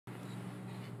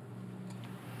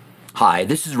Hi,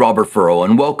 this is Robert Furrow,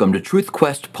 and welcome to Truth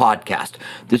Quest Podcast.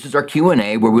 This is our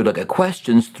Q&A where we look at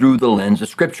questions through the lens of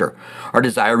Scripture. Our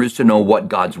desire is to know what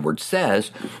God's Word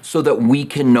says so that we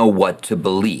can know what to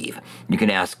believe. You can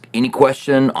ask any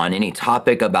question on any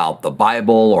topic about the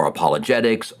Bible or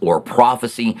apologetics or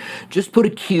prophecy. Just put a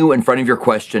Q in front of your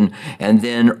question and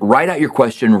then write out your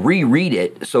question, reread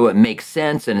it so it makes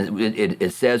sense and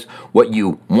it says what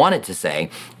you want it to say,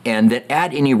 and then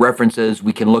add any references.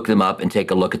 We can look them up and take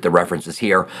a look at the references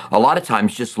here. A lot of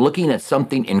times just looking at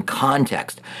something in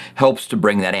context helps to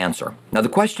bring that answer. Now the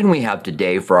question we have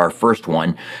today for our first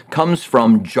one comes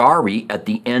from Jari at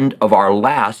the end of our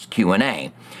last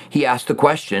Q&A. He asked the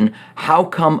question, how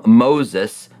come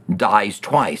Moses dies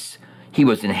twice? He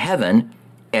was in heaven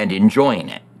and enjoying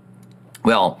it.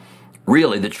 Well,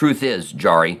 really the truth is,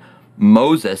 Jari,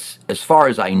 Moses, as far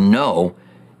as I know,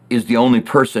 is the only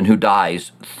person who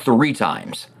dies 3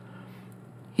 times.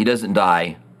 He doesn't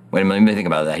die. Wait a minute, let me think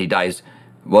about that. He dies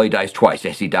twice.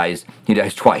 Yes, he dies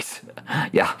twice.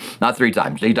 Yeah, not 3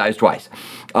 times. He dies twice.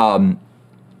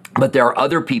 But there are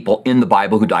other people in the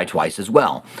Bible who die twice as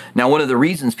well. Now, one of the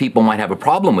reasons people might have a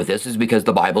problem with this is because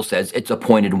the Bible says it's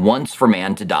appointed once for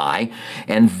man to die,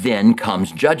 and then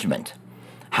comes judgment.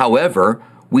 However,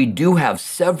 we do have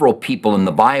several people in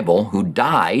the Bible who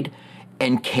died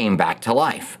and came back to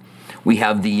life. We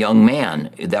have the young man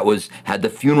that had the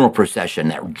funeral procession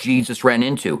that Jesus ran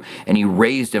into, and he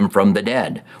raised him from the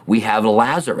dead. We have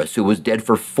Lazarus, who was dead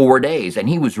for 4 days, and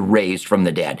he was raised from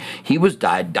the dead. He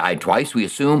died twice. We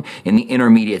assume in the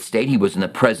intermediate state he was in the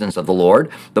presence of the Lord.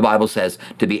 The Bible says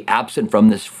to be absent from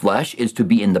this flesh is to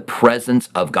be in the presence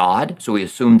of God, so we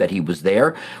assume that he was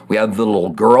there. We have the little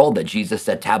girl that Jesus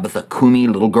said, Tabitha Kumi,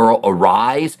 little girl,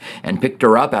 arise, and picked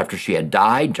her up after she had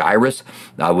died. Jairus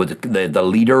was the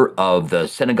leader of the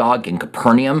synagogue in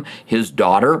Capernaum, his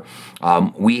daughter.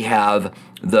 We have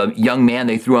the young man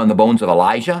they threw on the bones of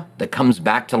Elijah that comes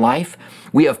back to life.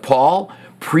 We have Paul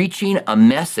preaching a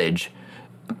message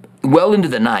well into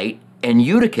the night, and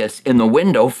Eutychus in the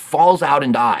window falls out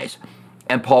and dies,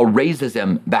 and Paul raises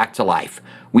him back to life.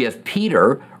 We have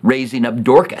Peter raising up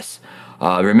Dorcas.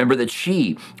 Remember that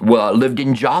she lived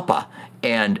in Joppa,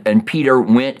 and Peter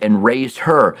went and raised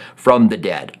her from the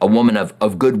dead, a woman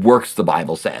of good works, the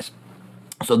Bible says.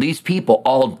 So these people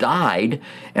all died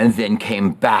and then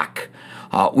came back.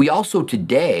 We also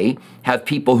today have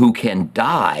people who can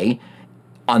die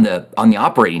on the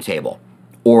operating table,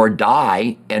 or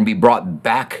die and be brought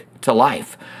back to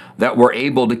life, that were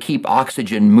able to keep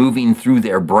oxygen moving through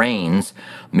their brains,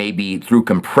 maybe through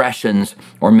compressions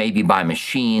or maybe by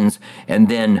machines, and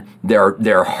then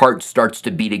their heart starts to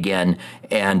beat again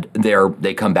and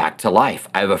they come back to life.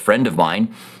 I have a friend of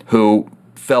mine who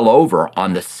fell over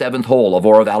on the 7th hole of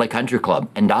Oro Valley Country Club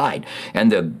and died.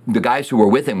 And the guys who were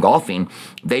with him golfing,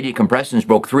 they did compressions,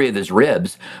 broke 3 of his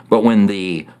ribs, but when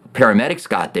the paramedics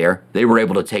got there, they were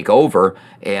able to take over,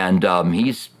 and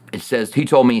it says, he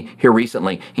told me here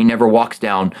recently, he never walks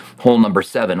down hole number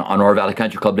 7 on Oro Valley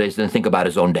Country Club days and think about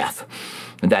his own death.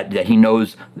 That he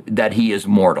knows that he is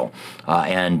mortal.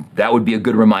 And that would be a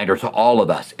good reminder to all of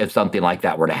us if something like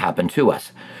that were to happen to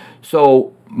us.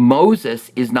 So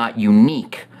Moses is not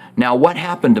unique. Now, what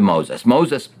happened to Moses?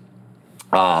 Moses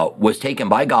was taken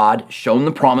by God, shown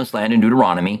the promised land in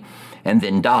Deuteronomy, and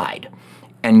then died.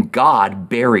 And God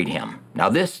buried him. Now,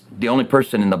 the only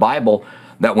person in the Bible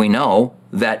that we know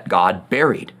that God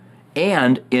buried.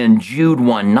 And in Jude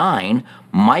 1:9,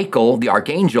 Michael, the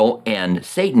archangel, and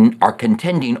Satan are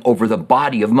contending over the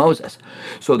body of Moses.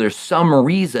 So there's some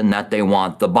reason that they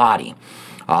want the body.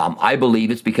 I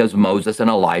believe it's because Moses and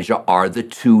Elijah are the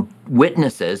 2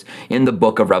 witnesses in the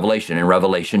book of Revelation, in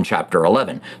Revelation chapter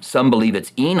 11. Some believe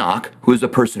it's Enoch, who is a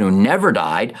person who never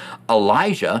died.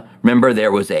 Elijah, remember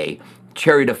there was a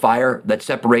chariot of fire that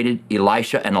separated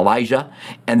Elisha and Elijah,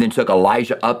 and then took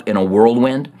Elijah up in a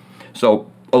whirlwind.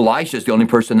 So Elijah is the only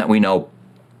person that we know,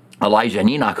 Elijah and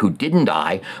Enoch, who didn't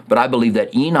die, but I believe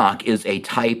that Enoch is a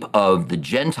type of the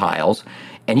Gentiles,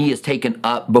 and he is taken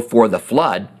up before the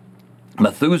flood.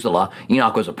 Methuselah,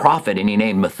 Enoch was a prophet, and he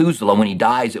named Methuselah. When he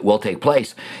dies, it will take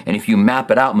place. And if you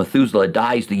map it out, Methuselah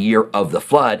dies the year of the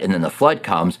flood, and then the flood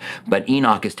comes, but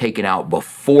Enoch is taken out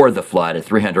before the flood at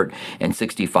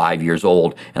 365 years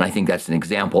old. And I think that's an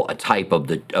example, a type of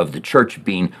the church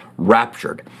being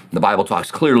raptured. The Bible talks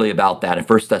clearly about that in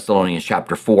 1 Thessalonians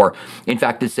chapter 4. In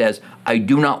fact, it says, I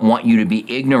do not want you to be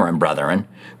ignorant, brethren,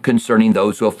 concerning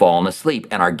those who have fallen asleep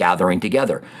and are gathering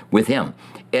together with him.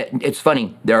 It's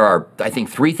funny, there are, I think,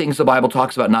 3 things the Bible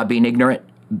talks about not being ignorant.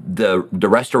 The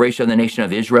restoration of the nation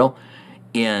of Israel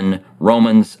in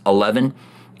Romans 11,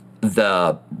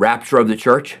 the rapture of the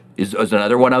church is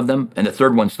another one of them, and the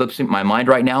third one slips in my mind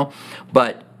right now.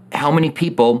 But how many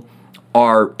people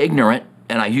are ignorant,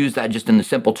 and I use that just in the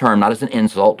simple term, not as an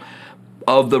insult,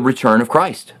 of the return of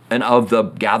Christ and of the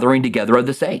gathering together of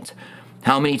the saints?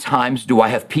 How many times do I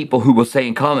have people who will say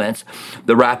in comments,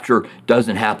 the rapture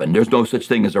doesn't happen. There's no such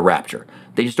thing as a rapture.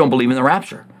 They just don't believe in the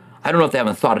rapture. I don't know if they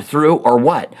haven't thought it through or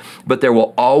what, but there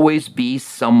will always be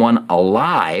someone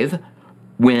alive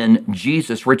when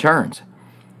Jesus returns.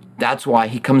 That's why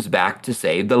he comes back to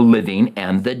save the living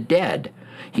and the dead.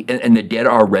 And the dead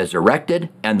are resurrected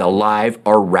and the alive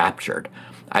are raptured.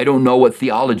 I don't know what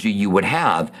theology you would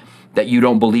have that you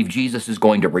don't believe Jesus is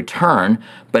going to return,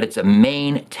 but it's a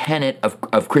main tenet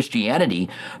of Christianity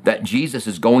that Jesus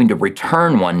is going to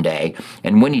return one day.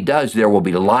 And when he does, there will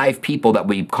be live people that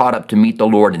will be caught up to meet the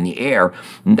Lord in the air.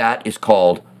 And that is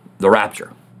called the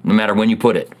rapture, no matter when you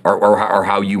put it or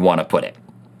how you want to put it.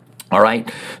 All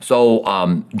right? So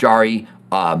Jari,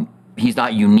 he's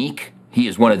not unique. He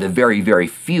is one of the very, very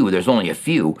few. There's only a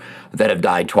few that have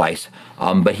died twice,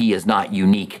 but he is not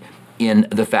unique in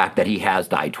the fact that he has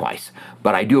died twice.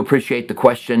 But I do appreciate the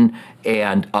question,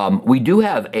 and we do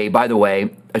have by the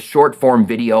way, a short form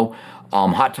video,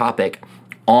 hot topic,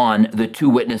 on the two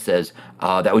witnesses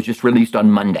that was just released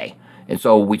on Monday. And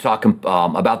so we talk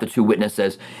about the two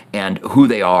witnesses and who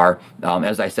they are.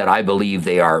 As I said, I believe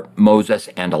they are Moses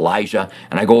and Elijah,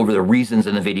 and I go over the reasons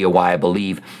in the video why I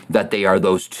believe that they are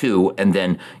those two, and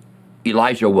then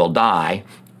Elijah will die,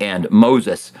 and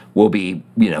Moses will be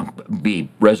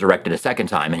resurrected a second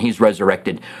time, and he's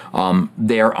resurrected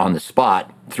there on the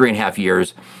spot 3.5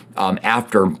 years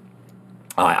after.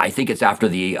 I think it's after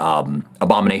the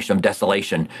abomination of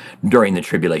desolation during the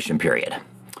tribulation period.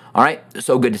 All right,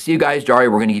 so good to see you guys.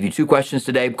 Jari, we're going to give you two questions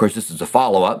today. Of course, this is a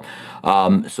follow-up.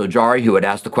 So Jari, who had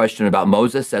asked the question about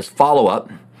Moses, says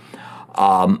follow-up.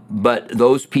 But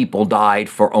those people died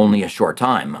for only a short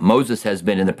time. Moses has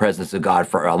been in the presence of God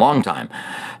for a long time.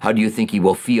 How do you think he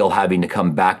will feel having to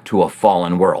come back to a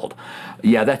fallen world?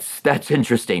 Yeah, that's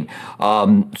interesting.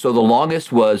 So the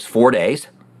longest was 4 days.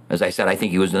 As I said, I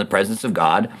think he was in the presence of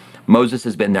God. Moses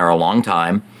has been there a long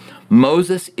time.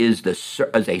 Moses is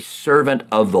a servant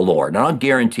of the Lord. And I'll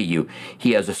guarantee you,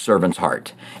 he has a servant's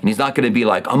heart. And he's not going to be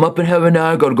like, I'm up in heaven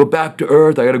now, I got to go back to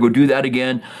earth, I got to go do that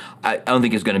again. I don't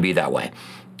think it's going to be that way.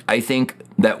 I think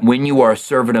that when you are a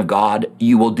servant of God,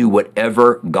 you will do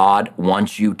whatever God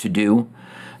wants you to do.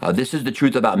 This is the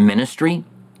truth about ministry.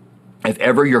 If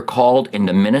ever you're called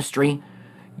into ministry,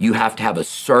 you have to have a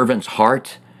servant's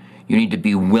heart. You need to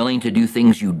be willing to do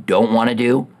things you don't want to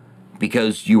do,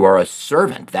 because you are a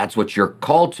servant. That's what you're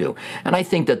called to. And I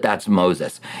think that that's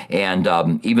Moses. And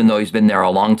even though he's been there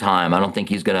a long time, I don't think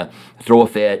he's going to throw a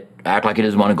fit, act like he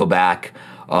doesn't want to go back.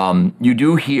 You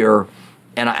do hear,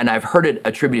 and I've heard it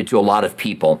attributed to a lot of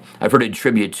people. I've heard it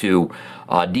attributed to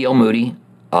D.L. Moody,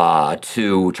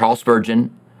 to Charles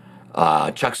Spurgeon,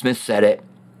 Chuck Smith said it,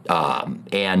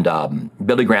 and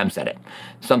Billy Graham said it.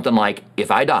 Something like, if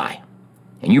I die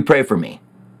and you pray for me,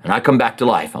 and I come back to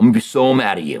life, I'm going to be so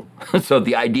mad at you. So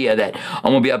the idea that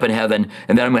I'm going to be up in heaven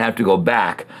and then I'm going to have to go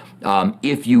back,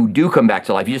 if you do come back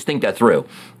to life, you just think that through.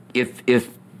 If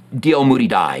D.L. Moody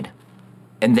died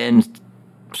and then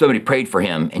somebody prayed for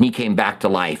him and he came back to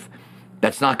life,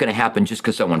 that's not going to happen just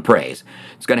because someone prays.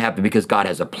 It's going to happen because God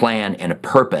has a plan and a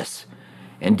purpose.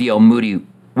 And D.L. Moody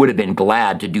would have been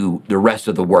glad to do the rest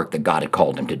of the work that God had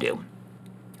called him to do.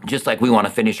 Just like we want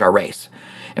to finish our race,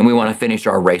 and we want to finish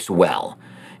our race well.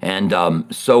 And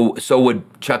so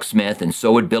would Chuck Smith, and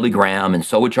so would Billy Graham, and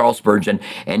so would Charles Spurgeon,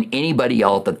 and anybody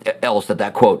else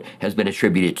that quote has been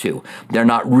attributed to. They're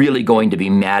not really going to be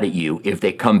mad at you if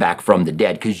they come back from the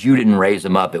dead, because you didn't raise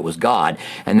them up. It was God,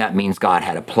 and that means God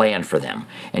had a plan for them,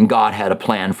 and God had a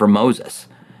plan for Moses.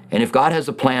 And if God has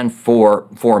a plan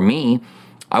for me,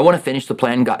 I want to finish the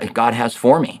plan God has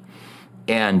for me.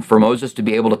 And for Moses to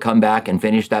be able to come back and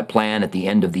finish that plan at the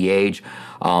end of the age,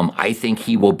 I think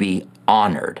he will be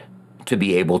honored to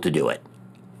be able to do it.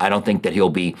 I don't think that he'll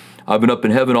be, I've been up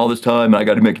in heaven all this time and I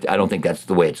got to make it. I don't think that's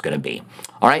the way it's going to be.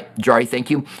 All right, Jari, thank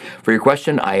you for your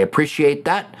question. I appreciate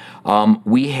that.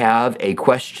 We have a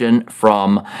question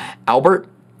from Albert.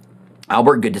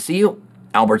 Albert, good to see you.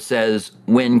 Albert says,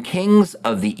 when kings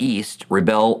of the East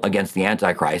rebel against the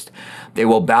Antichrist, they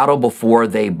will battle before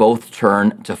they both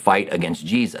turn to fight against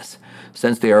Jesus.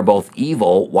 Since they are both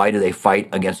evil, why do they fight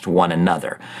against one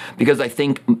another? Because I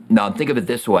think, now think of it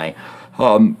this way,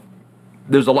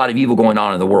 there's a lot of evil going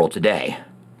on in the world today,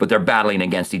 but they're battling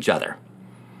against each other.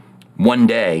 One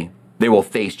day, they will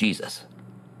face Jesus.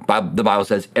 The Bible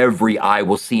says every eye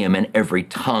will see him and every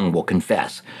tongue will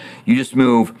confess. You just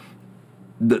move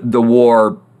the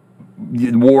war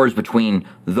wars between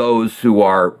those who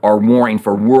are warring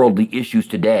for worldly issues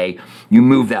today. You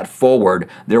move that forward,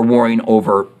 they're warring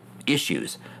over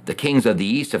issues. The kings of the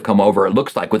east have come over, it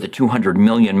looks like, with a 200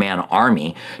 million man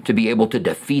army to be able to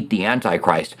defeat the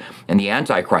Antichrist. And the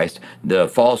Antichrist, the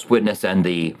false witness and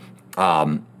the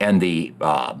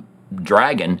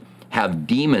dragon, have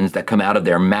demons that come out of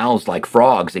their mouths like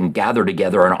frogs and gather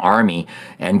together an army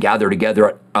and gather together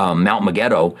at Mount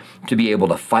Megiddo to be able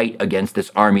to fight against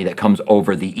this army that comes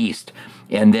over the east.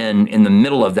 And then in the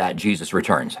middle of that, Jesus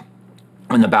returns.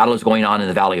 When the battle is going on in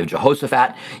the Valley of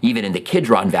Jehoshaphat, even in the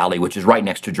Kidron Valley, which is right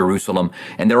next to Jerusalem,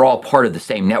 and they're all part of the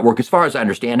same network. As far as I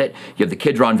understand it, you have the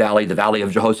Kidron Valley, the Valley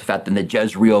of Jehoshaphat, and the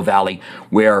Jezreel Valley,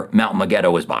 where Mount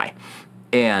Megiddo is by.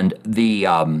 And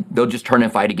they'll just turn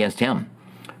and fight against him.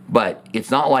 But it's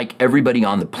not like everybody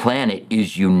on the planet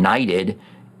is united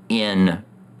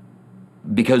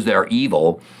because they're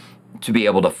evil to be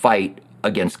able to fight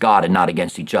against God and not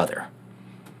against each other.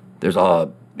 There's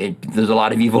a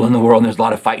lot of evil in the world, and there's a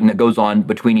lot of fighting that goes on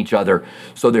between each other.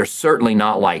 So they're certainly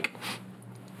not like,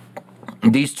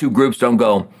 these two groups don't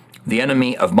go, the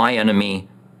enemy of my enemy,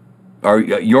 or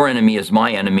your enemy is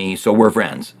my enemy, so we're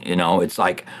friends. You know, it's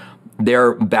like,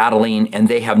 they're battling, and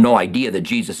they have no idea that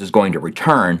Jesus is going to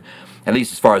return, at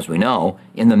least as far as we know,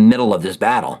 in the middle of this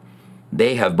battle.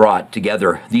 They have brought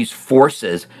together these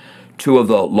forces, two of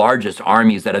the largest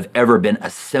armies that have ever been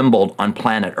assembled on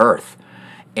planet Earth,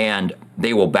 and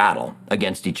they will battle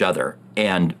against each other.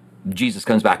 And Jesus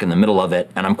comes back in the middle of it,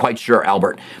 and I'm quite sure,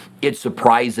 Albert, it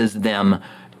surprises them,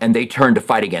 and they turn to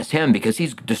fight against him because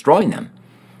he's destroying them.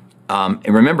 And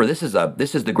remember, this is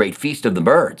the great feast of the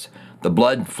birds. The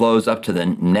blood flows up to the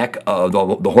neck of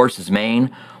the horse's mane,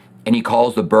 and he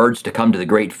calls the birds to come to the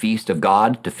great feast of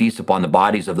God, to feast upon the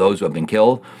bodies of those who have been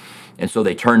killed. And so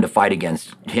they turn to fight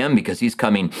against him because he's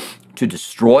coming to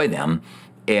destroy them,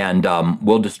 and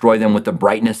will destroy them with the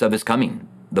brightness of his coming,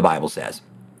 the Bible says.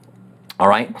 All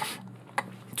right?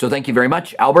 So thank you very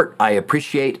much, Albert. I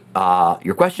appreciate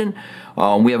your question.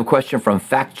 We have a question from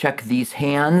Fact Check These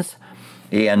Hands.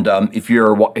 And if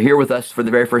you're here with us for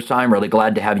the very first time, really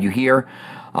glad to have you here.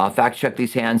 Fact Check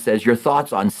These Hands says, your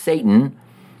thoughts on Satan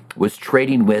was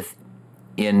trading with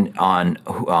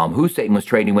who Satan was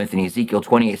trading with in Ezekiel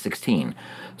 28:16.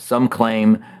 Some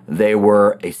claim they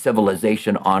were a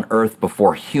civilization on earth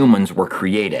before humans were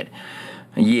created.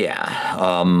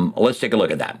 Yeah, let's take a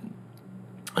look at that.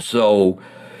 So,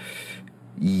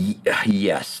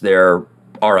 yes, there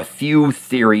are a few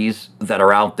theories that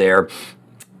are out there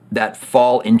that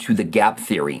fall into the gap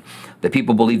theory, that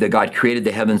people believe that God created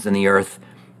the heavens and the earth,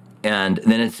 and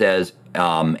then it says,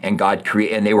 and God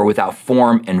created, and they were without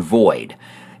form and void.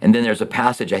 And then there's a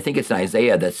passage, I think it's in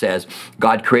Isaiah, that says,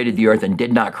 God created the earth and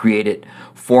did not create it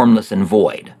formless and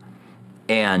void.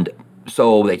 And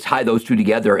so they tie those two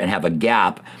together and have a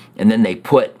gap, and then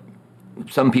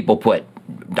some people put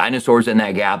dinosaurs in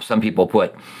that gap, some people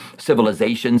put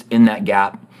civilizations in that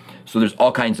gap. So there's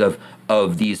all kinds of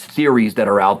these theories that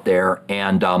are out there,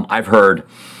 and I've heard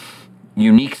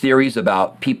unique theories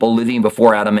about people living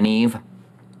before Adam and Eve.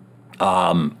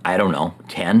 I don't know,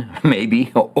 10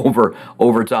 maybe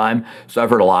over time. So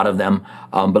I've heard a lot of them.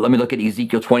 But let me look at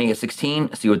Ezekiel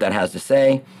 28:16, see what that has to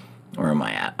say. Where am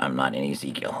I at? I'm not in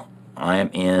Ezekiel. I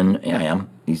am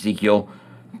Ezekiel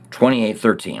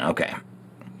 28:13. Okay.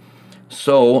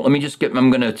 So let me just I'm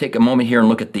going to take a moment here and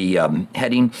look at the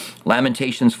heading,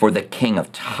 Lamentations for the King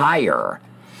of Tyre.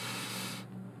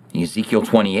 Ezekiel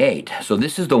 28. So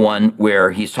this is the one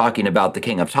where he's talking about the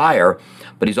king of Tyre,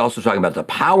 but he's also talking about the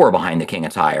power behind the king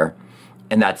of Tyre,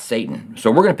 and that's Satan. So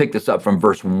we're going to pick this up from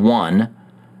verse 1,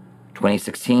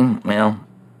 2016. Well,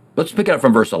 let's pick it up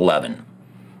from verse 11,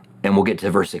 and we'll get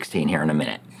to verse 16 here in a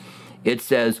minute. It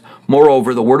says,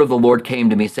 moreover, the word of the Lord came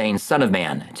to me, saying, Son of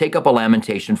man, take up a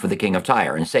lamentation for the king of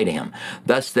Tyre, and say to him,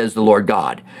 Thus says the Lord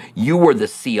God, you were the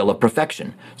seal of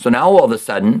perfection. So now all of a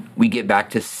sudden, we get back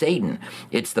to Satan.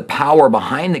 It's the power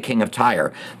behind the king of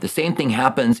Tyre. The same thing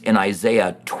happens in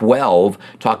Isaiah 12,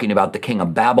 talking about the king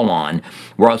of Babylon,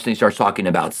 where else he starts talking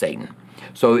about Satan.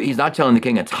 So he's not telling the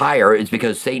king of Tyre, it's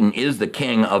because Satan is the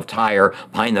king of Tyre,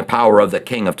 behind the power of the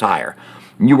king of Tyre.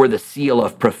 You were the seal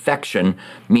of perfection,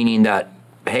 meaning that,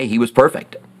 hey, he was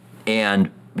perfect. And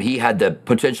he had the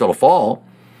potential to fall,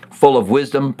 full of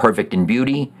wisdom, perfect in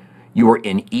beauty. You were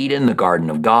in Eden, the garden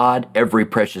of God. Every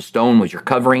precious stone was your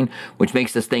covering, which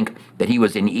makes us think that he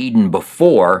was in Eden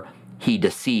before he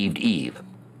deceived Eve.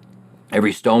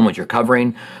 Every stone was your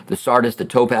covering, the sardius, the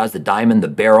topaz, the diamond, the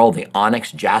beryl, the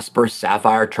onyx, jasper,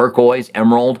 sapphire, turquoise,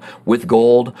 emerald, with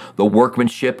gold, the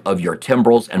workmanship of your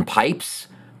timbrels and pipes,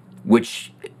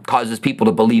 which causes people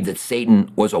to believe that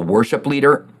Satan was a worship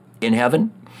leader in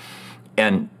heaven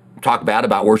and talk bad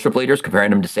about worship leaders,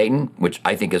 comparing them to Satan, which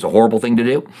I think is a horrible thing to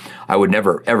do. I would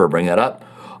never, ever bring that up.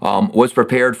 Was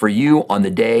prepared for you on the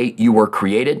day you were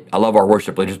created. I love our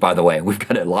worship leaders, by the way. We've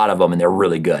got a lot of them, and they're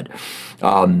really good.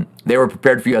 They were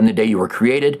prepared for you on the day you were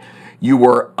created. You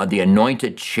were the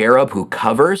anointed cherub who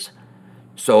covers.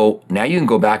 So now you can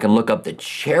go back and look up the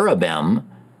cherubim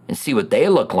and see what they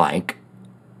look like,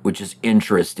 which is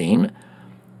interesting.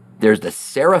 There's the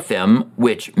seraphim,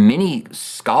 which many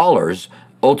scholars,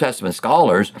 Old Testament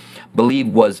scholars,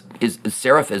 believe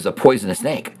seraph is a poisonous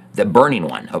snake. The burning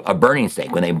one, a burning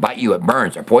snake. When they bite you, it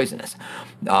burns. They're poisonous.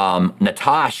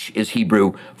 Natash is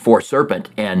Hebrew for serpent,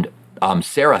 and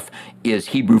seraph is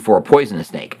Hebrew for a poisonous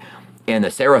snake. And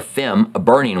the seraphim, a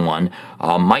burning one,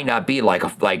 might not be like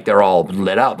they're all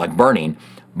lit up like burning,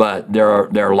 but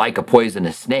they're like a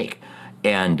poisonous snake.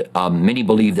 And many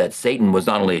believe that Satan was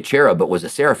not only a cherub, but was a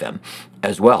seraphim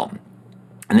as well.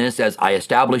 And then it says, I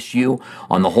establish you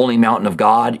on the holy mountain of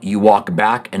God. You walk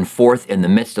back and forth in the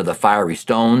midst of the fiery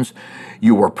stones.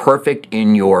 You were perfect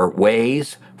in your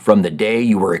ways from the day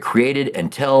you were created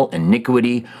until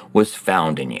iniquity was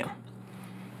found in you.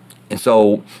 And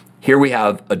so here we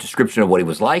have a description of what he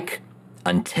was like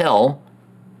until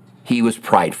he was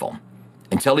prideful.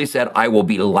 Until he said, I will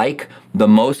be like the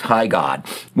Most High God,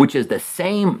 which is the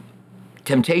same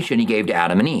temptation he gave to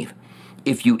Adam and Eve.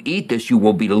 If you eat this, you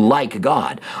will be like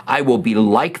God. I will be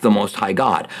like the Most High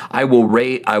God. I will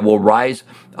rise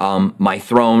my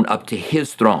throne up to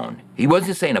his throne. He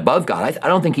wasn't saying above God. I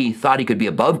don't think he thought he could be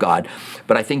above God,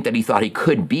 but I think that he thought he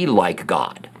could be like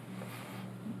God.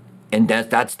 And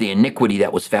that's the iniquity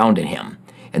that was found in him.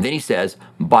 And then he says,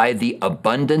 by the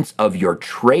abundance of your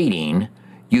trading,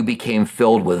 you became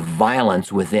filled with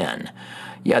violence within.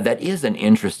 Yeah, that is an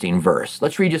interesting verse.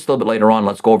 Let's read just a little bit later on.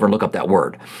 Let's go over and look up that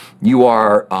word. You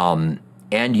are,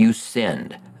 and you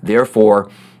sinned.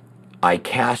 Therefore, I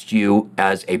cast you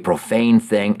as a profane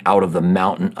thing out of the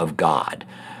mountain of God.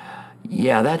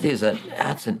 Yeah,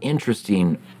 that's an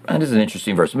interesting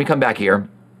verse. Let me come back here.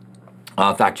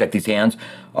 Fact check these hands.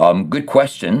 Good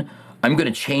question. I'm going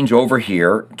to change over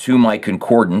here to my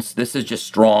concordance. This is just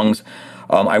Strong's.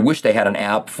 I wish they had an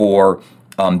app for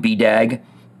BDAG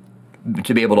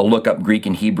to be able to look up Greek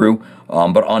and Hebrew,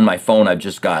 but on my phone I've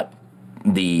just got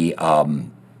the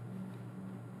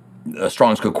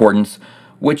Strong's Concordance,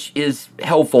 which is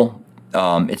helpful.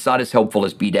 It's not as helpful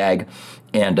as BDAG,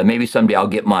 and maybe someday I'll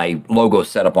get my logo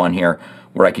set up on here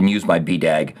where I can use my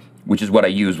BDAG, which is what I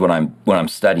use when I'm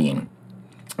studying.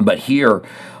 But here,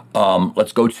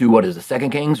 let's go to, what is it, 2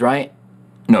 Kings, right?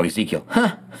 No, Ezekiel.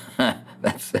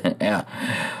 That's, yeah.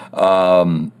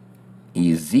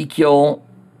 Ezekiel.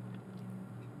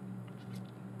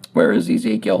 Where is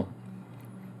Ezekiel?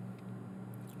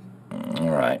 All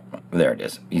right, there it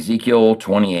is. Ezekiel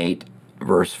 28,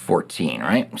 verse 14,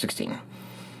 right? 16.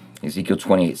 Ezekiel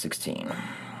 28, 16.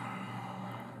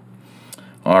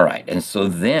 All right, and so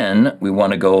then we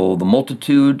want to go, the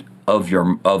multitude of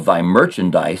thy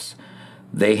merchandise,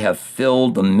 they have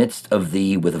filled the midst of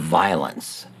thee with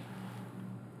violence.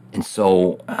 And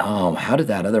so, how did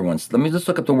that other one? Let me just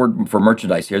look up the word for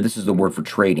merchandise here. This is the word for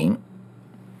trading.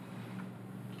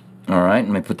 All right,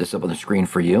 let me put this up on the screen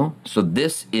for you. So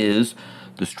this is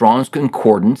the Strong's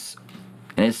Concordance,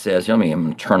 and it says, I'm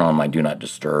going to turn on my Do Not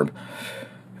Disturb.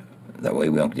 That way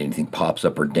we don't get anything pops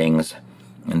up or dings.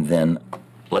 And then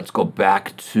let's go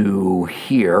back to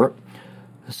here.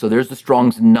 So there's the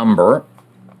Strong's number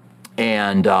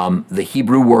and the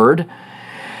Hebrew word.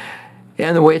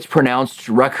 And the way it's pronounced,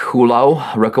 rekolo,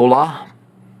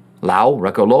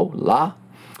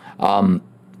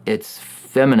 it's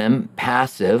feminine,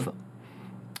 passive,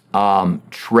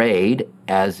 trade,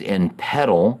 as in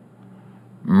peddle,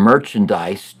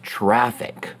 merchandise,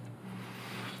 traffic.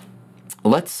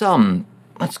 Let's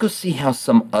go see how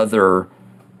some other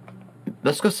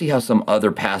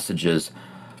passages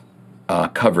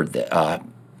covered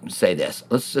say this.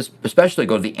 Let's just especially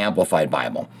go to the Amplified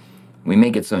Bible. We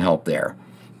may get some help there.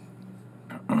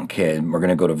 Okay, we're going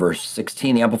to go to verse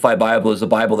 16. The Amplified Bible is a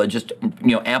Bible that just,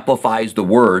 amplifies the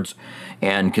words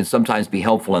and can sometimes be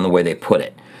helpful in the way they put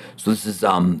it. So this is,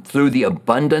 through the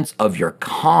abundance of your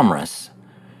commerce,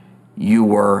 you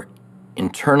were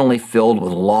internally filled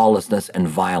with lawlessness and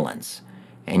violence,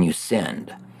 and you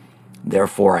sinned.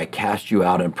 Therefore, I cast you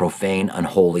out in a profane,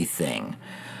 unholy thing.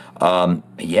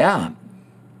 Yeah.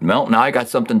 Well, now I got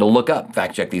something to look up.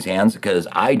 Fact check these hands, because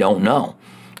I don't know.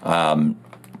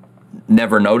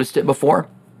 Never noticed it before,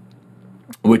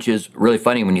 which is really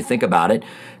funny when you think about it,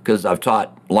 because I've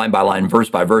taught line by line, verse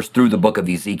by verse through the book of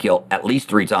Ezekiel at least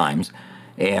 3 times,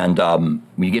 And when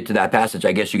you get to that passage,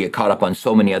 I guess you get caught up on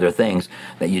so many other things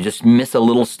that you just miss a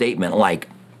little statement like,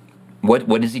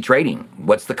 what is he trading?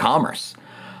 What's the commerce?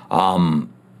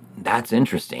 That's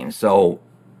interesting. So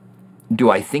do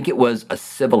I think it was a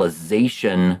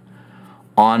civilization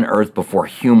on Earth before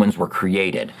humans were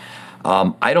created?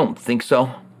 I don't think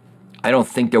so. I don't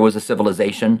think there was a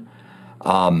civilization.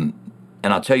 And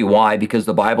I'll tell you why, because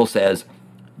the Bible says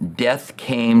death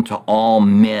came to all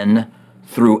men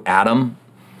through Adam.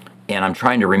 And I'm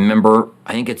trying to remember,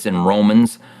 I think it's in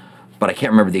Romans, but I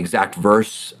can't remember the exact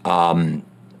verse.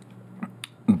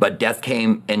 But death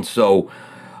came, and so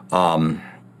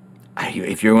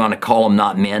if you want to call them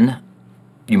not men,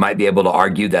 you might be able to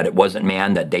argue that it wasn't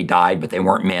man, that they died, but they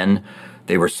weren't men.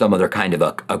 They were some other kind of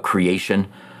a creation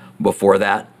before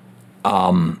that.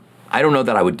 I don't know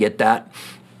that I would get that.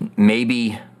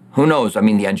 Maybe, who knows? I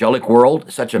mean, the angelic world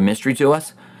is such a mystery to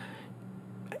us.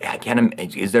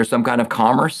 Is there some kind of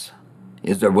commerce?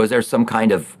 Was there some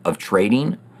kind of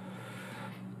trading?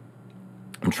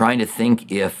 I'm trying to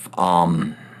think if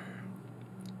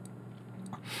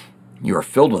you are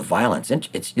filled with violence.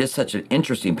 It's just such an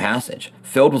interesting passage.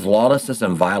 Filled with lawlessness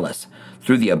and violence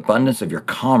through the abundance of your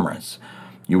commerce.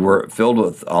 You were filled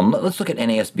with, let's look at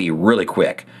NASB really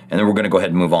quick, and then we're going to go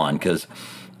ahead and move on, because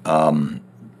I'm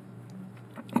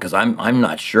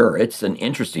not sure. It's an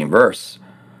interesting verse.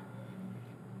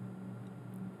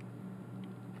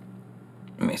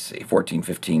 Let me see, 14,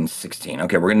 15, 16.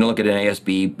 Okay, we're going to look at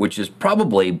NASB, which is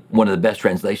probably one of the best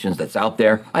translations that's out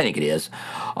there. I think it is.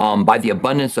 By the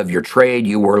abundance of your trade,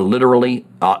 you were literally,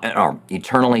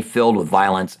 eternally filled with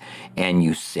violence, and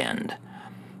you sinned.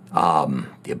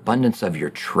 The abundance of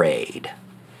your trade.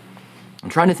 I'm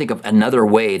trying to think of another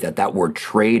way that word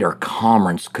trade or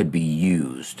commerce could be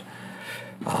used.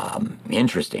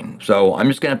 Interesting. So I'm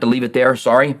just going to have to leave it there.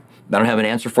 Sorry, I don't have an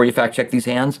answer for you. Fact check these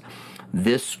hands.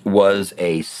 This was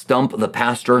a stump the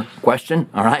pastor question,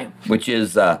 all right, which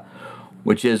is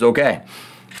okay.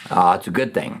 It's a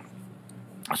good thing.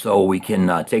 So we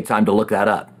can take time to look that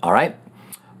up, all right?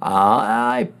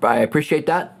 I appreciate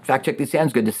that. Fact check these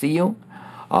hands. Good to see you.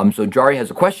 So Jari has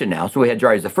a question now. So we had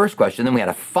Jari as the first question, then we had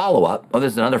a follow-up. Oh,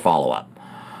 there's another follow-up.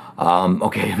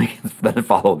 Okay, another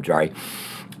follow-up, Jari.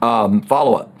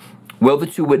 Follow-up. Will the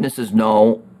two witnesses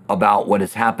know about what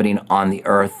is happening on the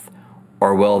earth,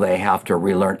 or will they have to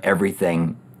relearn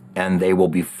everything and they will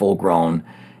be full-grown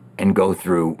and go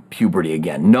through puberty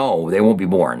again? No, they won't be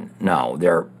born. No,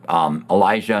 they're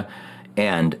Elijah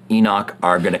and Enoch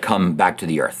are going to come back to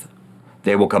the earth.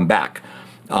 They will come back.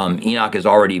 Enoch is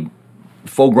already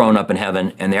full-grown up in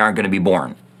heaven, and they aren't going to be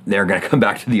born. They're going to come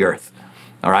back to the earth.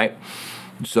 All right?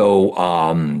 So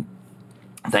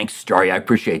thanks, Jari. I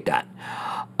appreciate that.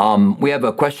 We have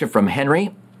a question from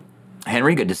Henry.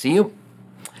 Henry, good to see you.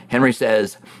 Henry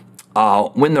says,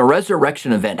 when the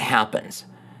resurrection event happens,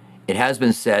 it has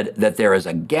been said that there is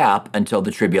a gap until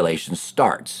the tribulation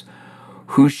starts.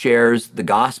 Who shares the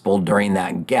gospel during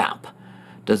that gap?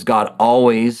 Does God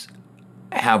always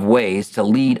have ways to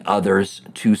lead others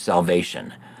to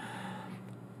salvation?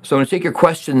 So I'm going to take your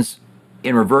questions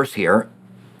in reverse here.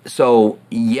 So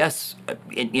yes,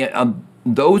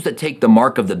 those that take the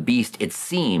mark of the beast, it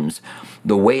seems,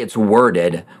 the way it's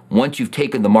worded, once you've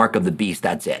taken the mark of the beast,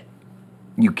 that's it.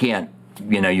 You can't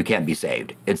be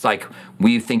saved. It's like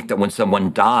we think that when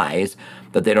someone dies,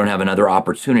 that they don't have another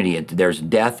opportunity. There's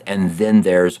death, and then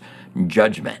there's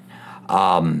judgment.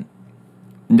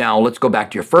 Now, let's go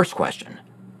back to your first question,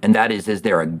 and that is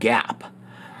there a gap?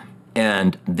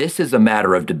 And this is a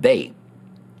matter of debate.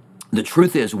 The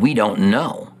truth is, we don't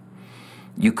know.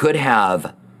 You could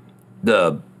have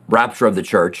the rapture of the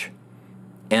church,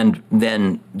 and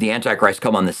then the Antichrist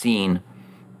come on the scene,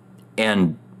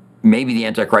 and maybe the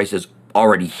Antichrist is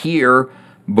already here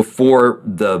before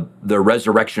the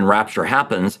resurrection rapture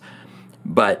happens,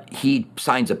 but he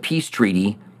signs a peace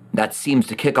treaty that seems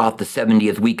to kick off the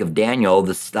 70th week of Daniel,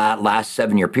 this last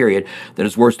 7-year period that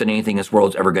is worse than anything this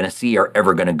world's ever going to see or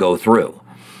ever going to go through.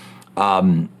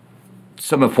 Some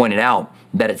have pointed out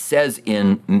that it says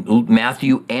in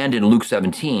Matthew and in Luke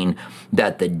 17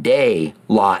 that the day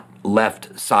Lot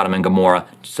left Sodom and Gomorrah,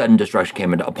 sudden destruction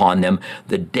came upon them.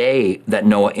 The day that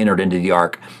Noah entered into the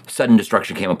ark, sudden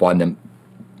destruction came upon them.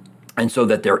 And so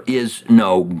that there is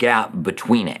no gap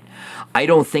between it. I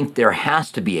don't think there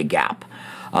has to be a gap.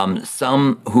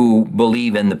 Some who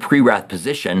believe in the pre-wrath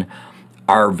position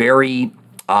are very,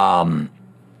 what's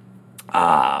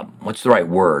the right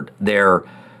word? They're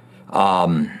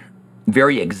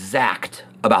very exact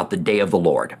about the day of the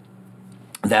Lord.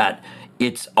 That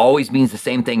it always means the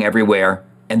same thing everywhere,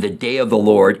 and the day of the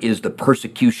Lord is the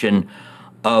persecution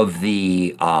of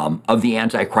the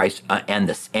Antichrist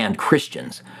and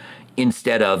Christians,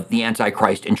 instead of the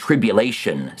Antichrist and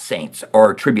tribulation saints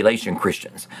or tribulation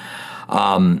Christians.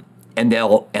 And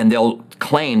they'll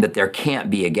claim that there can't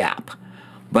be a gap.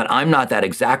 But I'm not that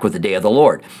exact with the day of the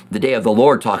Lord. The day of the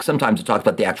Lord sometimes it talks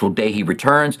about the actual day he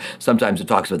returns. Sometimes it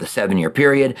talks about the 7-year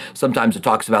period. Sometimes it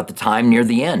talks about the time near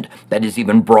the end. That is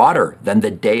even broader than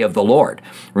the day of the Lord.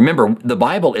 Remember, the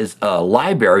Bible is a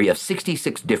library of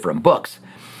 66 different books.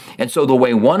 And so the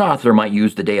way one author might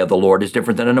use the day of the Lord is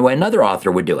different than the way another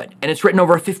author would do it. And it's written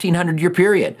over a 1,500-year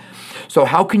period. So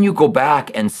how can you go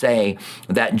back and say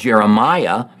that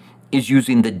Jeremiah is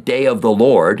using the day of the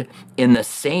Lord in the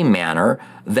same manner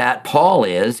that Paul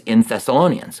is in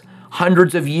Thessalonians,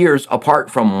 hundreds of years apart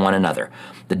from one another?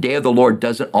 The day of the Lord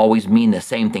doesn't always mean the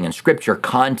same thing in Scripture.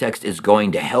 Context is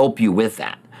going to help you with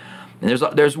that. And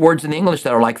there's words in the English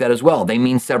that are like that as well. They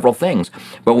mean several things,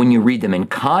 but when you read them in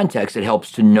context, it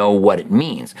helps to know what it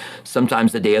means.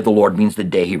 Sometimes the day of the Lord means the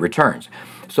day he returns.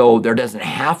 So there doesn't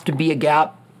have to be a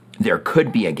gap. There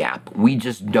could be a gap. We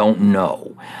just don't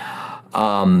know.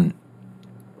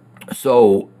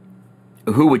 So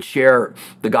who would share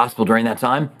the gospel during that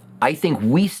time? I think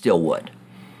we still would.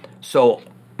 So,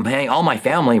 hey, all my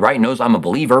family, right, knows I'm a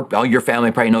believer. All your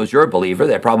family probably knows you're a believer.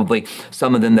 There are probably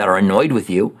some of them that are annoyed with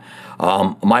you.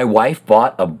 My wife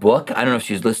bought a book. I don't know if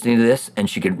she's listening to this and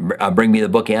she could bring me the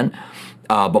book in.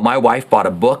 But my wife bought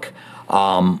a book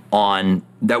on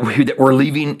that we're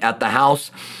leaving at the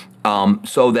house,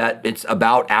 so that it's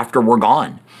about after we're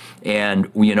gone, and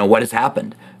what has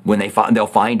happened. When they'll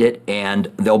find it and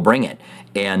they'll bring it.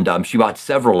 And she bought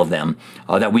several of them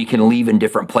that we can leave in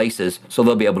different places so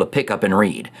they'll be able to pick up and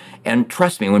read. And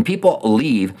trust me, when people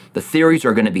leave, the theories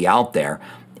are going to be out there,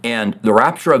 and the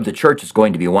rapture of the church is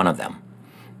going to be one of them.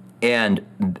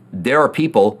 And there are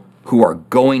people who are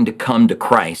going to come to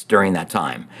Christ during that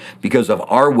time because of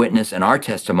our witness and our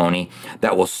testimony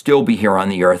that will still be here on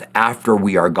the earth after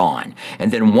we are gone.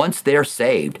 And then once they're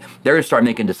saved, they're going to start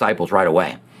making disciples right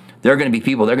away. There are going to be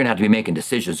people, they're going to have to be making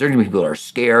decisions. There are going to be people that are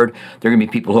scared. There are going to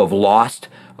be people who have lost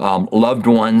loved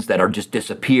ones that are just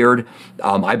disappeared.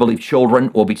 I believe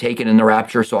children will be taken in the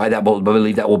rapture, so I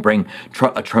believe that will bring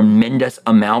a tremendous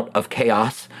amount of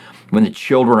chaos when the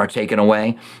children are taken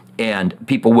away. And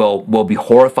people will be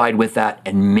horrified with that,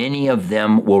 and many of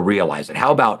them will realize it.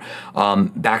 How about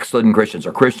backslidden Christians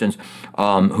or Christians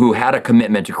who had a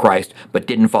commitment to Christ but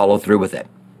didn't follow through with it,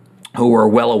 who are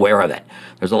well aware of it?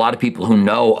 There's a lot of people who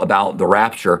know about the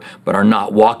rapture but are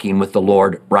not walking with the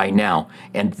Lord right now,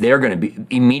 and they're going to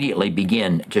immediately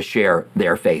begin to share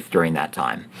their faith during that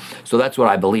time. So that's what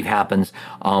I believe happens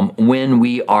when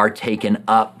we are taken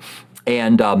up,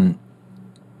 and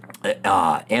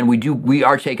we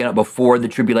are taken up before the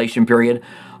tribulation period.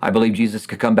 I believe Jesus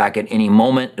could come back at any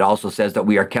moment. It also says that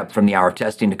we are kept from the hour of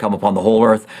testing to come upon the whole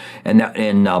earth. And that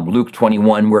in Luke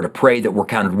 21, we're to pray that we're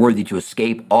counted worthy to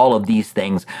escape all of these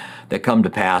things that come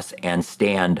to pass and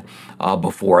stand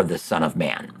before the Son of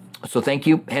Man. So thank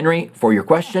you, Henry, for your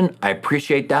question. I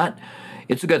appreciate that.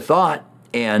 It's a good thought.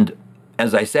 And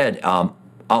as I said,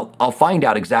 I'll find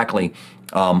out exactly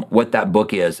what that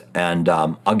book is, and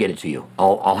I'll get it to you.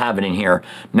 I'll have it in here.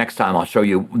 Next time I'll show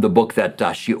you the book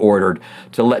that she ordered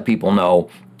to let people know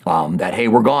that, hey,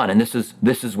 we're gone, and this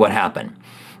is what happened.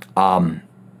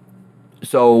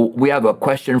 So we have a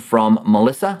question from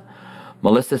Melissa.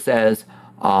 Melissa says,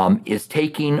 is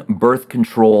taking birth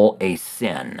control a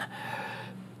sin?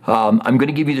 I'm going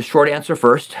to give you the short answer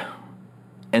first,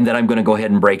 and then I'm going to go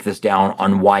ahead and break this down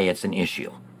on why it's an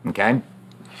issue, okay?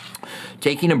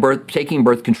 Taking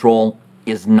birth control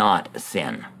is not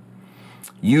sin.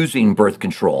 Using birth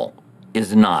control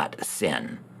is not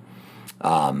sin.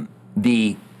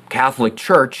 The Catholic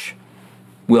Church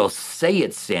will say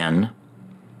it's sin,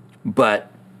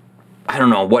 but I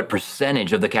don't know what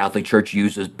percentage of the Catholic Church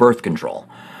uses birth control.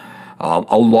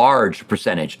 A large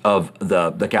percentage of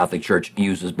the Catholic Church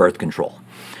uses birth control.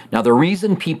 Now, the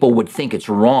reason people would think it's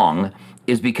wrong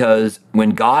is because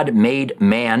when God made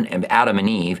man and Adam and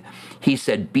Eve, he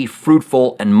said, be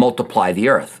fruitful and multiply the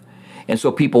earth. And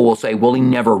so people will say, well, he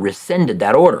never rescinded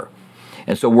that order.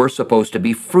 And so we're supposed to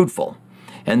be fruitful.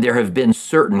 And there have been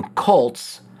certain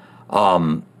cults,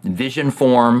 Vision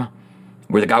Form,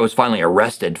 where the guy was finally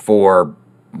arrested for,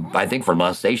 I think, for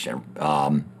molestation.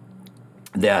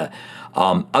 The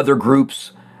other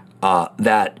groups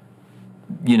that,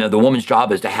 the woman's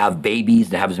job is to have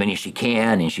babies, to have as many as she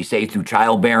can, and she's saved through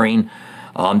childbearing.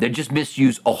 They just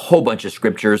misuse a whole bunch of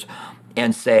scriptures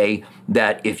and say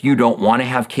that if you don't want to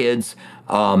have kids,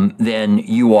 then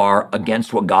you are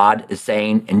against what God is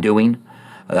saying and doing.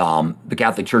 The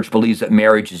Catholic Church believes that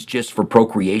marriage is just for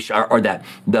procreation, or that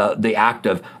the act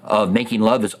of making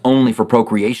love is only for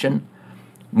procreation,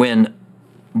 when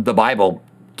the Bible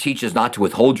teaches not to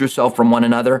withhold yourself from one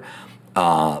another.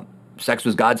 Sex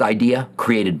was God's idea,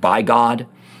 created by God.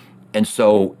 And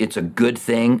so it's a good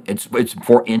thing. It's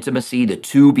for intimacy, the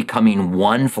two becoming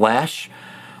one flesh.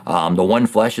 The one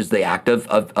flesh is the act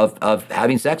of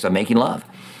having sex, of making love.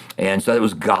 And so it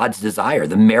was God's desire.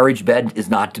 The marriage bed is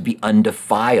not to be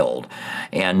undefiled.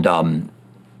 And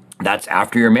that's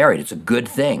after you're married. It's a good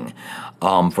thing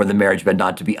for the marriage bed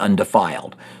not to be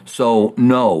undefiled. So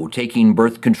no, taking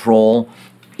birth control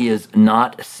is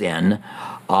not sin.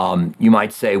 You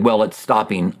might say, well, it's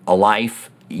stopping a life.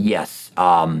 Yes,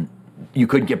 you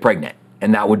could get pregnant,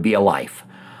 and that would be a life.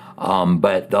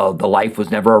 But the life was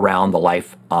never around. The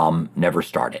life never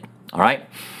started. All right?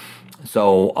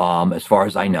 So as far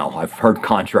as I know, I've heard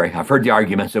contrary. I've heard the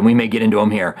arguments, and we may get into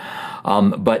them here.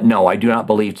 But no, I do not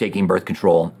believe taking birth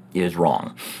control is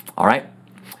wrong. All right?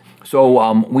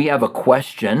 So we have a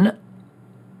question.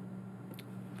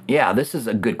 Yeah, this is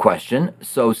a good question.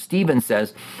 So Stephen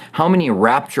says, how many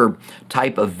rapture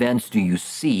type events do you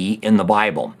see in the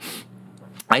Bible?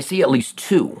 I see at least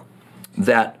two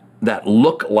that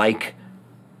look like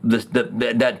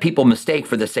that people mistake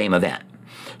for the same event.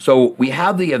 So we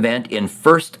have the event in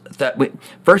First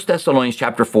Thessalonians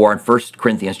chapter 4 and 1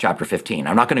 Corinthians chapter 15.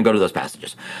 I'm not going to go to those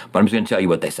passages, but I'm just going to tell you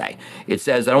what they say. It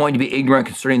says, I don't want you to be ignorant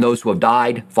concerning those who have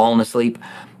died, fallen asleep,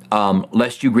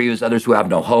 lest you grieve as others who have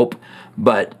no hope.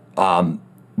 But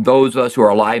those of us who are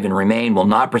alive and remain will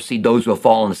not precede those who have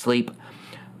fallen asleep.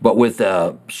 But with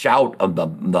a shout of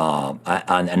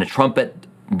and a trumpet,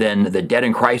 then the dead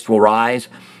in Christ will rise,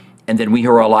 and then we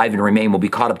who are alive and remain will be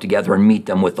caught up together and meet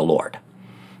them with the Lord.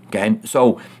 Okay,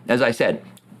 so as I said,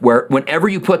 whenever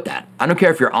you put that, I don't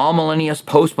care if you're amillennialist,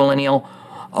 post-millennial,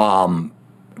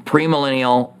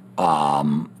 premillennial,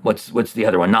 what's the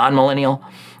other one, non-millennial,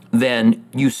 then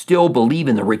you still believe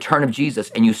in the return of Jesus,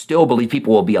 and you still believe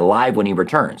people will be alive when he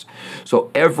returns.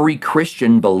 So every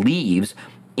Christian believes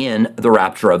in the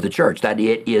rapture of the church, that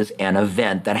it is an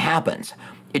event that happens.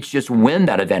 It's just when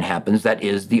that event happens that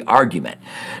is the argument.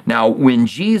 Now, when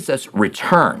Jesus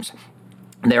returns,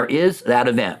 there is that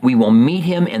event. We will meet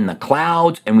him in the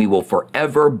clouds, and we will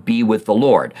forever be with the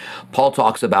Lord. Paul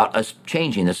talks about us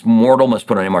changing. This mortal must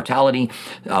put on immortality.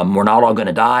 We're not all going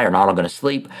to die or not all going to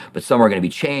sleep, but some are going to be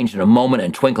changed in a moment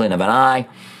and twinkling of an eye.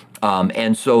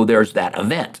 And so there's that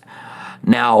event.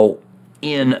 Now,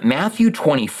 in Matthew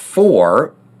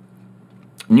 24,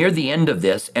 near the end of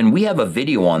this, and we have a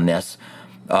video on this.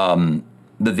 The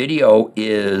video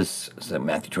is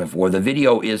Matthew 24. The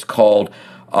video is called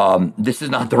This Is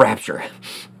Not the Rapture.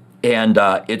 And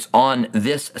it's on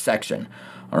this section.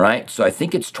 All right. So I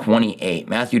think it's 28.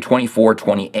 Matthew 24,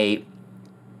 28.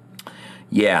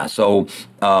 Yeah. So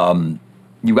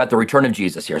you got the return of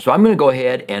Jesus here. So I'm going to go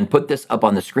ahead and put this up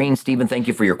on the screen. Stephen, thank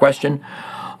you for your question.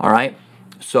 All right.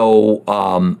 So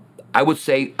I would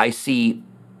say I see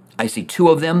two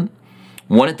of them.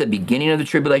 One at the beginning of the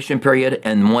tribulation period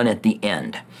and one at the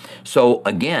end. So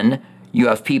again, you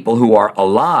have people who are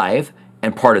alive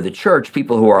and part of the church,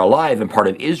 people who are alive and part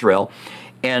of Israel,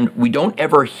 and we don't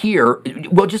ever hear,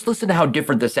 well, just listen to how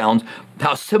different this sounds,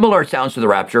 how similar it sounds to the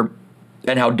rapture,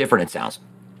 and how different it sounds.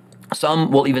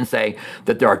 Some will even say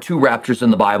that there are two raptures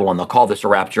in the Bible, and they'll call this a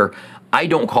rapture. I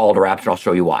don't call it a rapture, I'll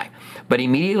show you why. But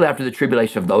immediately after the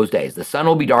tribulation of those days, the sun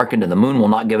will be darkened and the moon will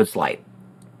not give its light.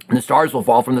 And the stars will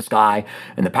fall from the sky,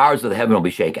 and the powers of the heaven will be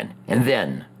shaken. And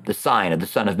then the sign of the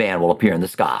Son of Man will appear in the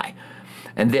sky.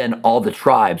 And then all the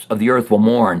tribes of the earth will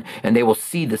mourn, and they will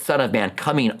see the Son of Man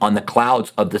coming on the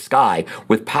clouds of the sky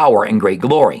with power and great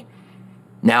glory.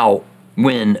 Now,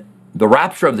 when the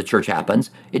rapture of the church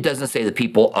happens, it doesn't say the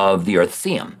people of the earth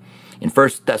see him. In 1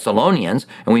 Thessalonians,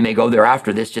 and we may go there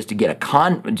after this just to get a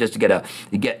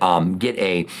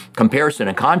comparison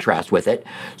and contrast with it.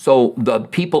 So the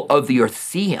people of the earth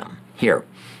see him here,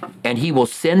 and he will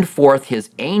send forth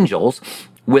his angels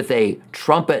with a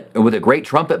trumpet, with a great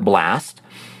trumpet blast,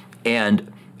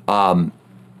 and the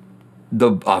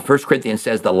 1 Corinthians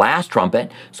says the last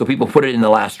trumpet. So people put it in the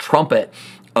last trumpet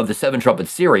of the 7 trumpet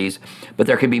series, but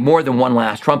there can be more than one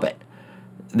last trumpet.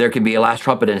 There can be a last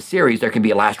trumpet in a series. There can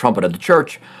be a last trumpet of the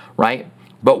church, right?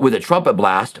 But with a trumpet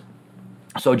blast,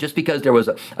 so just because there was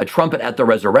a trumpet at the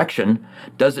resurrection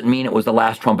doesn't mean it was the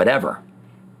last trumpet ever.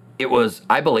 It was,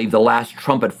 I believe, the last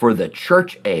trumpet for the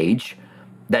church age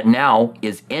that now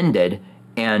is ended,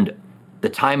 and the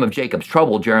time of Jacob's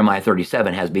trouble, Jeremiah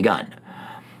 37, has begun.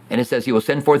 And it says he will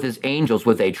send forth his angels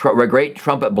with a great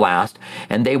trumpet blast,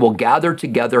 and they will gather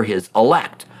together his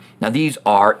elect. Now, these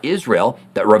are Israel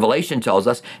that Revelation tells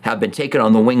us have been taken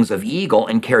on the wings of eagle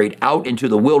and carried out into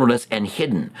the wilderness and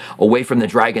hidden away from the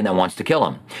dragon that wants to kill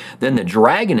them. Then the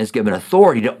dragon is given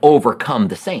authority to overcome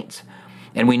the saints.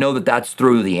 And we know that that's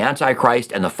through the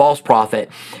Antichrist and the false prophet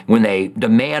when they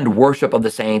demand worship of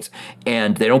the saints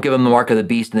and they don't give them the mark of the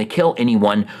beast and they kill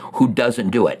anyone who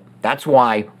doesn't do it. That's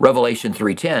why Revelation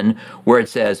 3:10, where it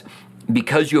says,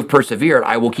 because you have persevered,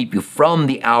 I will keep you from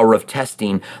the hour of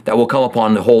testing that will come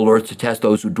upon the whole earth to test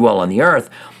those who dwell on the earth.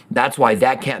 That's why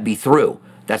that can't be through.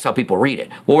 That's how people read it.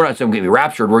 Well, we're not going to be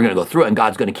raptured. We're going to go through it and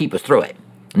God's going to keep us through it.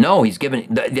 No, he's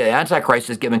given, the Antichrist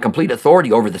is given complete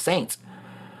authority over the saints.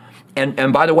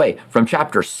 And by the way, from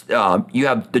you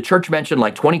have the church mentioned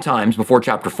like 20 times before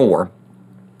chapter 4.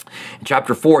 In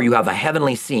chapter 4, you have a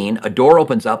heavenly scene. A door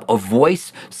opens up. A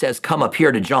voice says, come up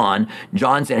here to John.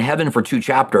 John's in heaven for 2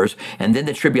 chapters, and then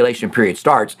the tribulation period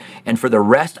starts. And for the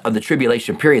rest of the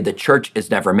tribulation period, the church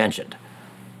is never mentioned.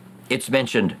 It's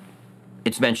mentioned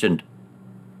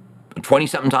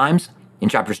 20-something times in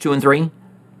chapters 2 and 3,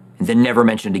 and then never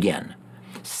mentioned again.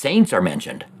 Saints are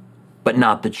mentioned, but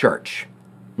not the church,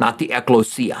 not the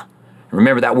ecclesia.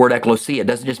 Remember that word ecclesia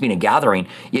doesn't just mean a gathering.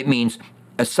 It means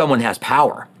someone has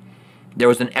power. There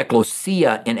was an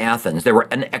ecclesia in Athens. There were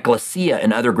an ecclesia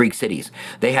in other Greek cities.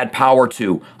 They had power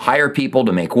to hire people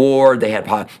to make war. They had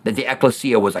power. The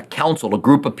ecclesia was a council, a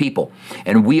group of people.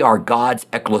 And we are God's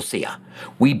ecclesia.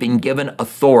 We've been given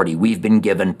authority. We've been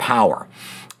given power.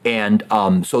 And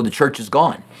so the church is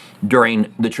gone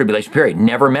during the tribulation period.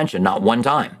 Never mentioned, not one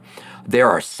time. There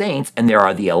are saints and there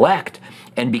are the elect.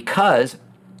 And because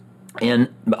in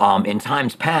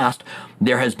times past,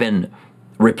 there has been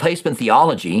replacement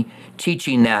theology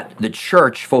teaching that the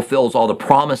church fulfills all the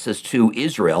promises to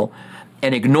Israel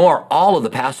and ignore all of the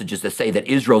passages that say that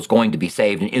Israel's going to be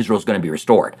saved and Israel's going to be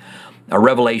restored.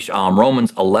 Romans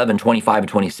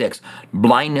 11:25-26,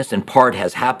 blindness in part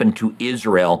has happened to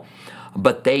Israel,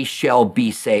 but they shall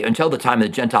be saved until the time of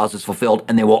the Gentiles is fulfilled,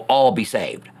 and they will all be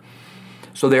saved.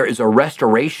 So there is a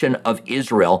restoration of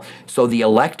Israel. So the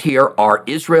elect here are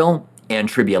Israel and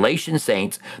tribulation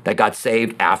saints that got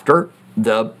saved after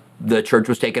the church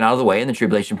was taken out of the way and the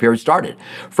tribulation period started.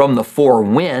 From the 4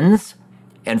 winds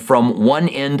and from one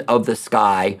end of the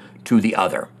sky to the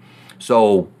other.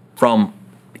 So from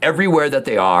everywhere that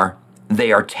they are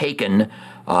taken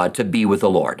to be with the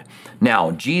Lord.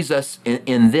 Now, Jesus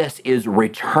in this is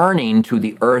returning to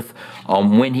the earth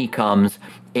when he comes,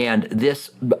 and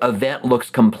this event looks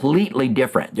completely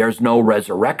different. There's no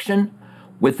resurrection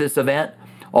with this event,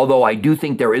 although I do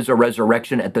think there is a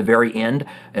resurrection at the very end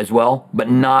as well, but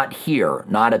not here,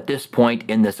 not at this point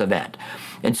in this event.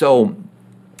 And so,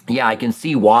 yeah, I can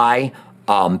see why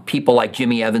people like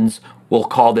Jimmy Evans will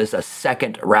call this a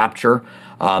second rapture.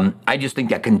 I just think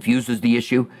that confuses the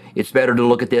issue. It's better to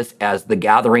look at this as the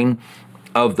gathering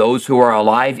of those who are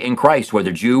alive in Christ,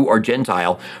 whether Jew or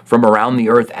Gentile, from around the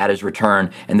earth at his return,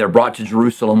 and they're brought to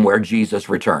Jerusalem where Jesus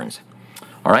returns.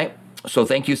 All right, so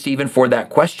thank you, Stephen, for that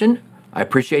question. I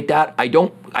appreciate that.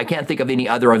 I can't think of any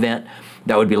other event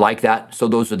that would be like that. So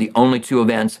those are the only 2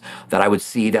 events that I would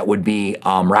see that would be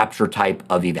rapture type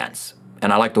of events.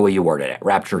 And I like the way you worded it,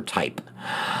 rapture type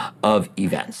of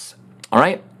events. All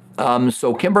right.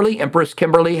 So Kimberly, Empress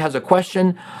Kimberly has a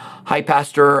question. Hi,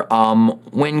 Pastor.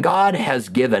 When God has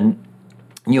given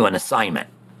you an assignment,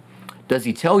 does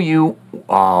he tell you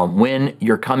when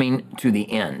you're coming to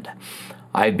the end?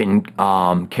 I've been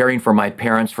caring for my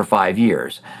parents for 5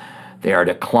 years. They are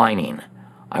declining.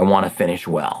 I want to finish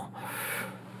well.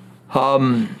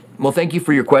 Well, thank you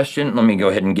for your question. Let me go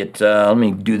ahead and let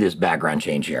me do this background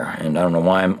change here. And I don't know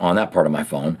why I'm on that part of my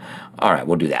phone. All right,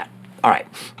 we'll do that. All right.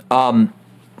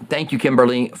 Thank you,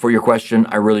 Kimberly, for your question.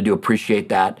 I really do appreciate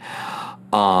that.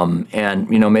 And,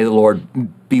 may the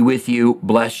Lord be with you,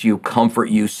 bless you, comfort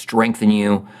you, strengthen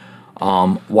you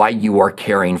while you are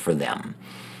caring for them.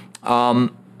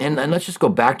 And let's just go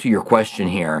back to your question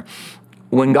here.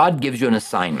 When God gives you an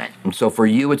assignment, and so for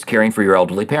you, it's caring for your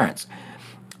elderly parents,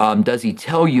 does he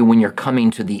tell you when you're coming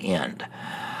to the end?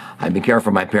 I've been caring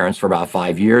for my parents for about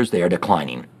 5 years. They are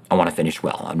declining. I want to finish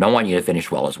well. I don't want you to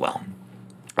finish well as well.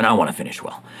 And I want to finish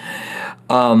well.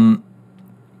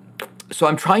 So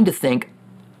I'm trying to think.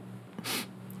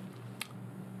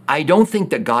 I don't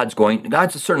think that God's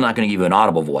certainly not going to give you an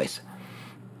audible voice.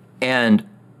 And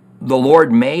the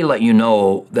Lord may let you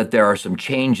know that there are some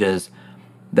changes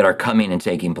that are coming and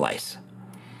taking place.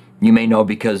 You may know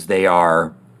because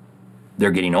they're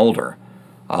getting older.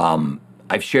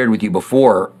 I've shared with you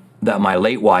before that my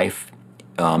late wife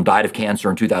died of cancer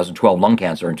in 2012, lung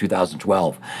cancer in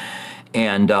 2012.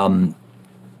 And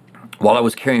while I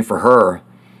was caring for her,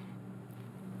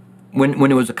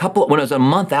 when it was a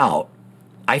month out,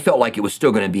 I felt like it was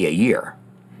still going to be a year.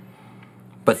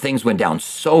 But things went down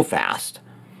so fast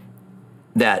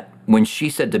that when she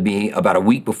said to me about a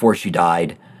week before she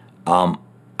died,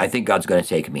 I think God's going to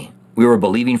take me. We were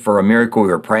believing for a miracle. We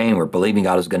were praying. We were believing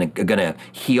God was going to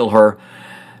heal her.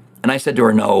 And I said to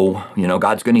her, no,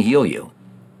 God's going to heal you.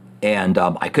 And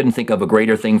I couldn't think of a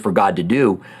greater thing for God to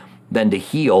do than to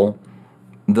heal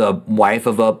the wife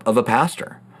of a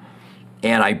pastor.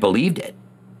 And I believed it.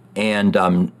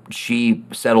 And she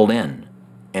settled in.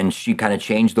 And she kind of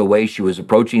changed the way she was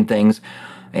approaching things.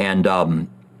 And a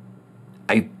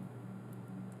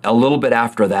little bit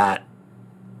after that,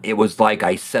 it was like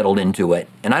I settled into it.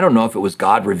 And I don't know if it was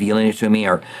God revealing it to me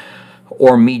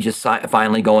or me just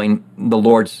finally going, the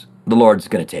Lord's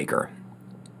going to take her.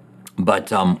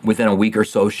 But within a week or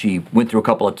so, she went through a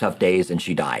couple of tough days and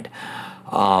she died.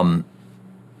 Like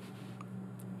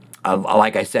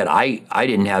I said, I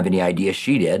didn't have any idea.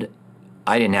 She did.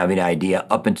 I didn't have any idea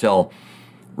up until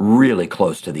really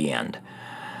close to the end.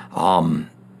 So,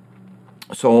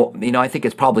 I think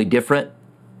it's probably different.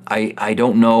 I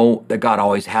don't know that God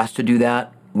always has to do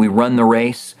that. We run the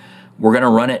race. We're going to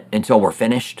run it until we're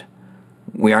finished.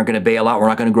 We aren't going to bail out. We're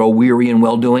not going to grow weary in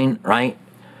well-doing, right,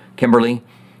 Kimberly?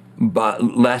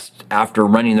 But lest after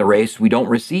running the race, we don't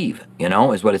receive,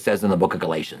 is what it says in the book of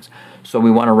Galatians. So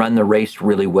we want to run the race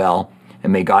really well.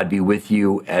 And may God be with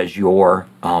you as you're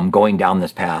going down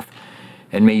this path.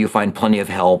 And may you find plenty of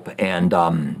help and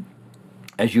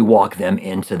as you walk them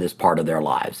into this part of their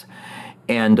lives.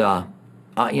 And,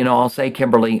 I'll say,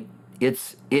 Kimberly,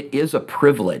 it is a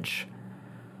privilege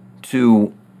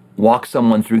to walk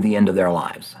someone through the end of their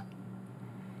lives.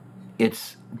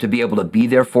 It's to be able to be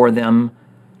there for them,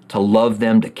 to love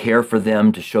them, to care for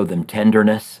them, to show them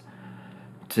tenderness,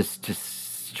 to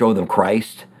show them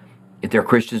Christ. If they're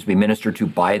Christians, be ministered to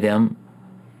by them,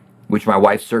 which my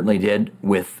wife certainly did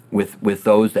with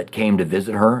those that came to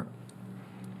visit her.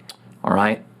 All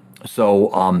right?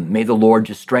 So may the Lord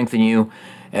just strengthen you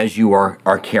as you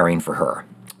are caring for her.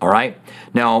 All right?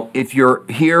 Now, if you're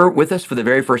here with us for the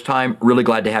very first time, really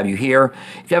glad to have you here.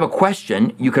 If you have a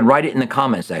question, you can write it in the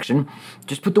comment section.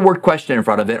 Just put the word question in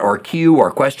front of it, or Q, or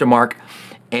question mark,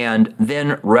 and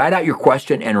then write out your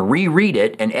question and reread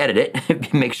it and edit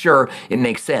it. Make sure it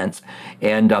makes sense.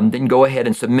 And then go ahead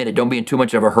and submit it. Don't be in too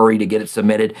much of a hurry to get it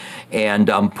submitted. And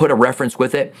put a reference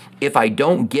with it. If I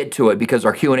don't get to it, because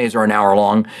our Q&As are an hour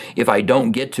long, if I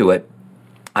don't get to it,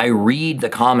 I read the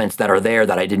comments that are there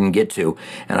that I didn't get to,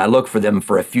 and I look for them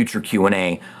for a future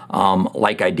Q&A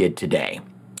like I did today.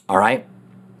 All right?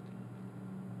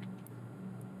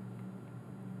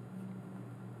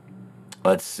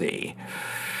 Let's see.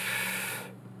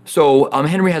 So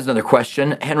Henry has another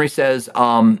question. Henry says,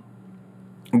 God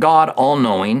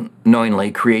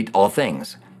knowingly create all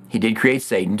things. He did create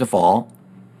Satan to fall,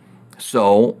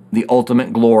 so the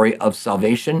ultimate glory of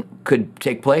salvation could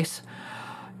take place.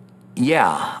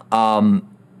 Yeah,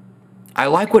 I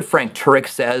like what Frank Turek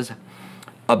says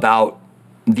about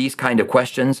these kind of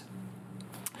questions.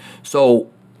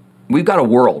 So we've got a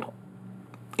world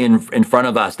in front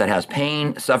of us that has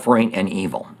pain, suffering, and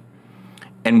evil.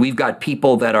 And we've got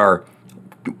people that are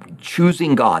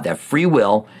choosing God, that have free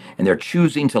will, and they're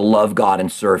choosing to love God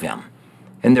and serve Him.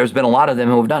 And there's been a lot of them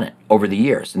who have done it over the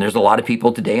years. And there's a lot of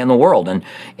people today in the world.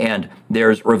 And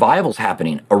there's revivals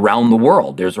happening around the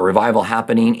world. There's a revival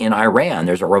happening in Iran.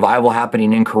 There's a revival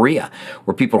happening in Korea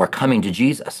where people are coming to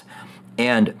Jesus.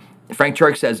 And Frank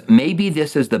Turek says, maybe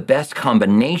this is the best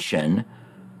combination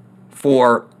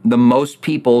for the most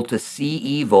people to see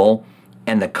evil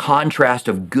and the contrast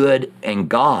of good and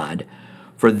God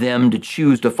for them to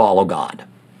choose to follow God.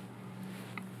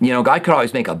 God could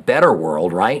always make a better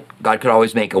world, right? God could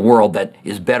always make a world that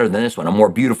is better than this one, a more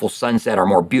beautiful sunset or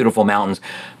more beautiful mountains.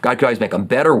 God could always make a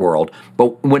better world.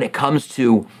 But when it comes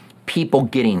to people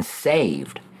getting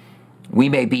saved, we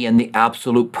may be in the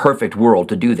absolute perfect world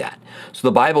to do that. So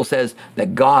the Bible says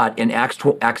that God, in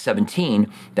Acts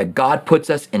 17, that God puts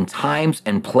us in times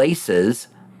and places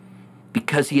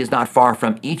because He is not far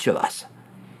from each of us.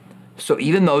 So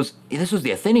even this was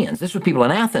the Athenians, this was people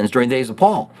in Athens during the days of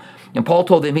Paul. And Paul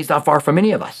told them He's not far from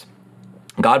any of us.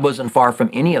 God wasn't far from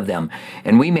any of them.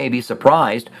 And we may be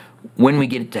surprised when we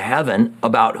get to heaven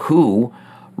about who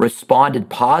responded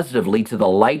positively to the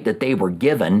light that they were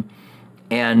given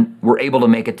and were able to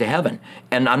make it to heaven.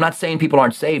 And I'm not saying people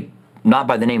aren't saved not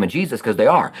by the name of Jesus, because they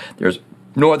are. There's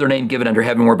no other name given under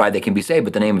heaven whereby they can be saved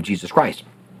but the name of Jesus Christ.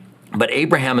 But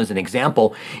Abraham is an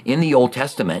example in the Old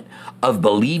Testament of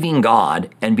believing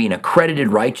God and being accredited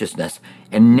righteousness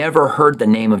and never heard the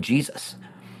name of Jesus.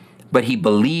 but he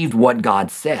believed what God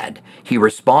said. He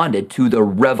responded to the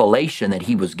revelation that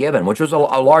he was given, which was a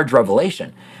large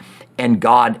revelation. And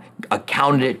God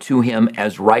accounted it to him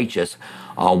as righteous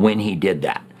when he did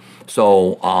that.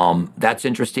 So that's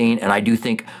interesting. And I do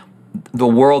think the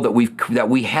world that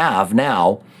we have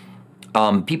now,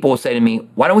 people will say to me,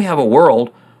 why don't we have a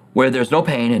world where there's no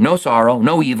pain and no sorrow,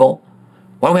 no evil?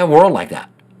 Why don't we have a world like that?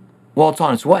 Well, it's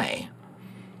on its way.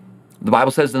 The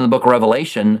Bible says in the book of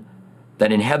Revelation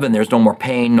that in heaven there's no more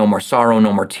pain, no more sorrow,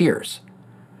 no more tears.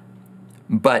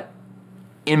 But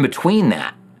in between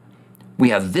that, we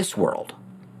have this world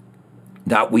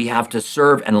that we have to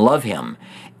serve and love him.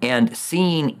 And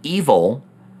seeing evil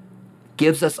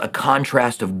gives us a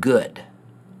contrast of good.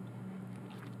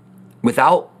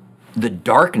 Without the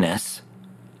darkness,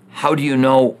 how do you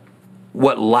know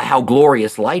how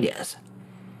glorious light is?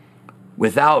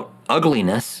 Without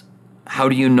ugliness, how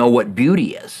do you know what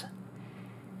beauty is?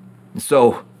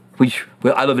 So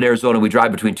I live in Arizona. We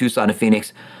drive between Tucson and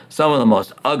Phoenix. Some of the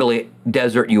most ugly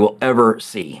desert you will ever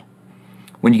see.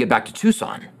 When you get back to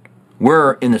Tucson,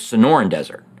 we're in the Sonoran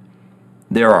Desert.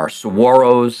 There are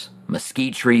saguaros,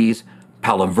 mesquite trees,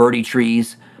 palo verde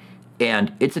trees,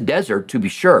 and it's a desert to be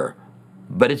sure,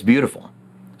 but it's beautiful,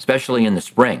 especially in the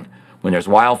spring. When there's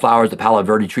wildflowers, the palo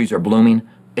verde trees are blooming.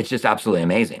 It's just absolutely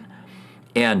amazing.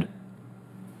 And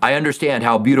I understand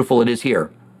how beautiful it is here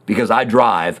because I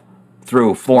drive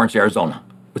through Florence, Arizona,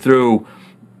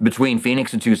 between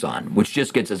Phoenix and Tucson, which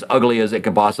just gets as ugly as it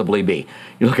can possibly be.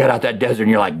 You look out that desert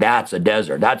and you're like, that's a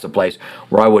desert. That's a place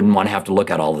where I wouldn't want to have to look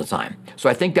at all the time. So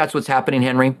I think that's what's happening,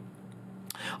 Henry.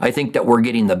 I think that we're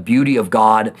getting the beauty of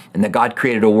God and that God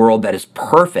created a world that is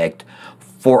perfect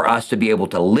for us to be able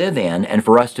to live in and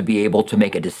for us to be able to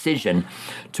make a decision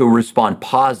to respond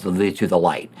positively to the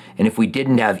light. And if we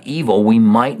didn't have evil, we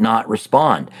might not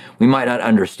respond. We might not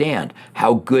understand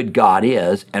how good God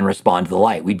is and respond to the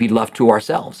light. We'd be left to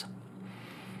ourselves.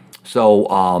 So,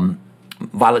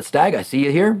 Violet Stagg, I see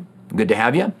you here. Good to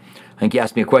have you. I think you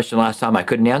asked me a question last time I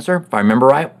couldn't answer, if I remember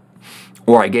right.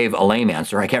 Or I gave a lame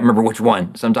answer. I can't remember which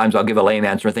one. Sometimes I'll give a lame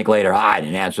answer and think later, I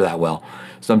didn't answer that well.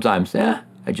 Sometimes,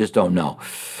 I just don't know.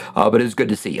 But it's good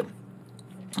to see you.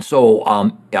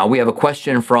 So we have a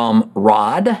question from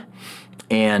Rod.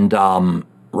 And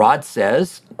Rod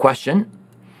says, question,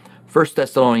 1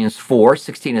 Thessalonians 4,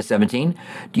 16 and 17.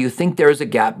 Do you think there is a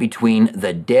gap between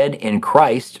the dead in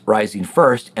Christ rising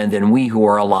first and then we who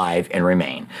are alive and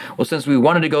remain? Well, since we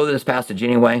wanted to go to this passage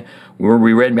anyway,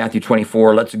 we read Matthew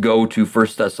 24. Let's go to 1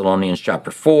 Thessalonians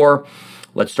chapter 4.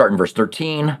 Let's start in verse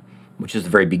 13, which is the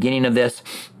very beginning of this.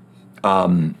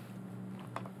 And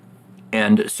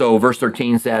so verse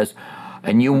 13 says,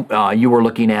 and you were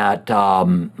looking at,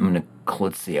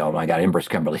 let's see, oh my God, Empress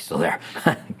Kimberly's still there.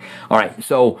 All right,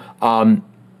 so,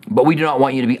 but we do not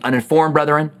want you to be uninformed,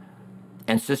 brethren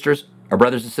and sisters, or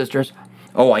brothers and sisters.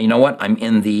 Oh, you know what? I'm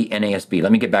in the NASB.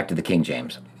 Let me get back to the King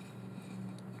James.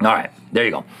 All right, there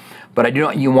you go. But I do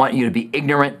not want you to be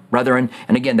ignorant, brethren.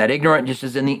 And again, that ignorant just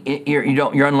is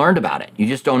you're unlearned about it. You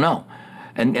just don't know.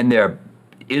 And there,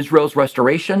 Israel's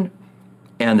restoration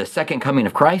and the second coming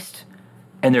of Christ.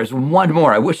 And there's one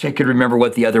more. I wish I could remember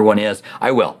what the other one is.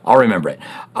 I will. I'll remember it.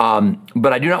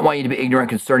 But I do not want you to be ignorant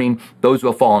concerning those who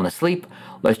have fallen asleep,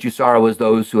 lest you sorrow as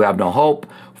those who have no hope.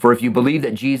 For if you believe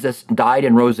that Jesus died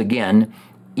and rose again,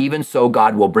 even so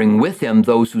God will bring with him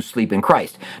those who sleep in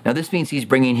Christ. Now this means he's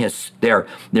bringing them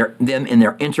in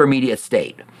their intermediate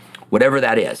state, whatever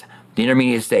that is. The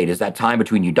intermediate state is that time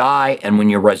between you die and when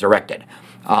you're resurrected.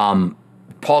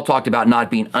 Paul talked about not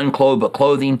being unclothed but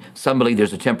clothing. Some believe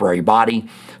there's a temporary body.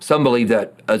 Some believe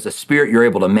that as a spirit you're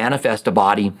able to manifest a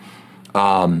body,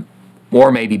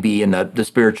 or maybe be in the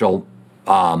spiritual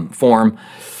form.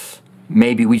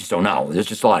 Maybe, we just don't know. There's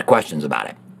just a lot of questions about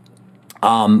it.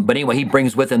 But anyway, he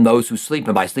brings with him those who sleep,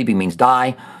 and by sleeping means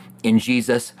die in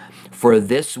Jesus. For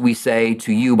this we say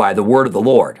to you by the word of the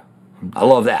Lord. I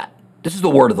love that. This is the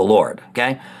word of the Lord,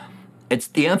 okay? It's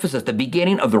the emphasis, the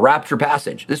beginning of the rapture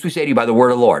passage. This we say to you by the word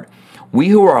of the Lord. We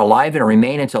who are alive and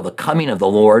remain until the coming of the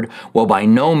Lord will by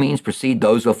no means precede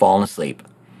those who have fallen asleep.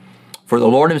 For the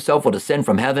Lord himself will descend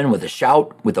from heaven with a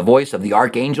shout, with the voice of the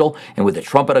archangel, and with the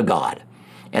trumpet of God.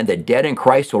 And the dead in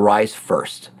Christ will rise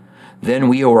first. Then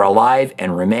we who are alive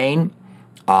and remain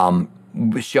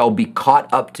shall be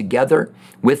caught up together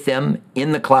with them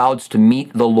in the clouds to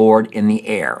meet the Lord in the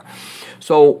air.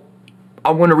 So I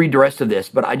want to read the rest of this,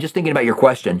 but I'm just thinking about your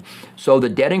question. So the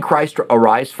dead in Christ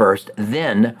arise first,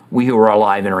 then we who are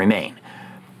alive and remain.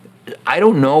 I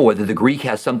don't know whether the Greek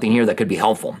has something here that could be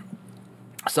helpful.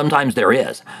 Sometimes there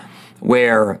is,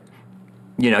 where,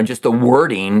 just the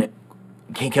wording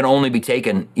can only be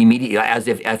taken immediately,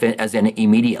 as in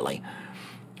immediately.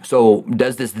 So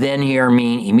does this then here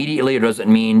mean immediately, or does it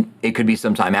mean it could be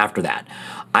sometime after that?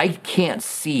 I can't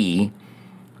see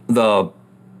the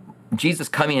Jesus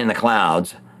coming in the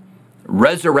clouds,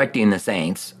 resurrecting the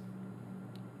saints,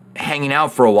 hanging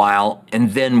out for a while,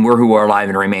 and then we who are alive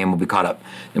and remain will be caught up,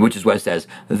 which is what it says.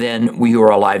 Then we who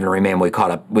are alive and remain will be caught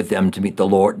up with them to meet the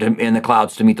Lord in the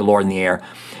clouds, to meet the Lord in the air,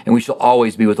 and we shall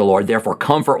always be with the Lord. Therefore,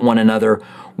 comfort one another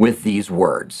with these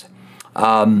words.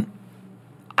 I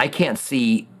can't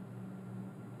see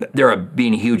there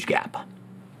being a huge gap.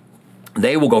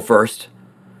 They will go first,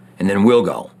 and then we'll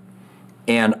go.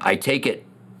 And I take it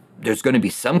there's going to be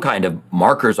some kind of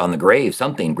markers on the grave,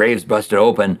 something. Graves busted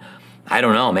open. I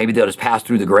don't know. Maybe they'll just pass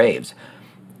through the graves.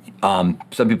 Some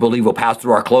people believe we'll pass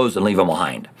through our clothes and leave them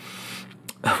behind,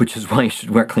 which is why you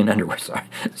should wear clean underwear.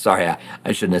 Sorry,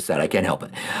 I shouldn't have said. I can't help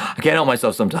it. I can't help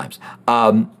myself sometimes.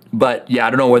 But yeah, I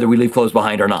don't know whether we leave clothes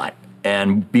behind or not.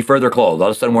 And be further clothed. All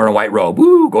of a sudden wearing a white robe,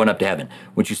 woo, going up to heaven,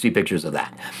 which you see pictures of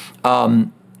that.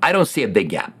 I don't see a big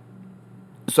gap.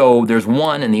 So there's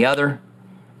one and the other.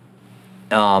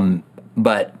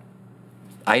 But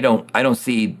I don't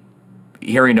see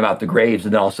hearing about the graves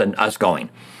and then all of a sudden us going,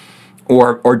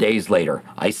 or days later.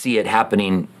 I see it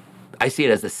happening. I see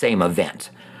it as the same event,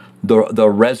 the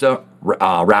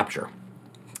rapture,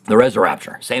 the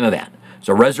resurrapture, same event.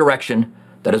 So resurrection,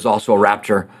 that is also a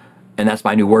rapture, and that's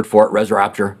my new word for it,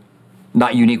 resurrapture.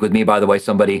 Not unique with me, by the way.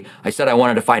 I said I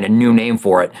wanted to find a new name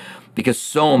for it because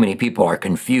so many people are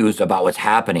confused about what's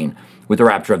happening with the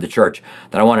rapture of the church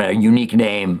that I wanted a unique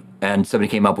name, and somebody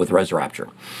came up with resurrapture.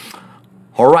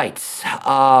 All right,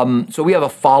 so we have a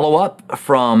follow-up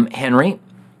from Henry.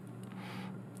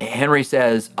 Henry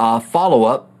says,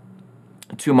 follow-up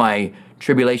to my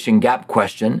tribulation gap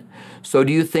question. So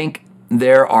do you think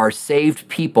there are saved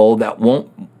people that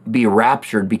won't be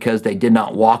raptured because they did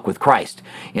not walk with Christ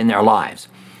in their lives?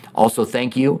 Also,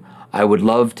 thank you. I would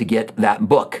love to get that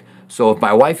book. So if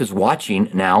my wife is watching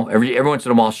now, every once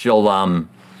in a while she'll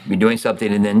be doing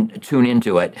something and then tune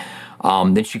into it.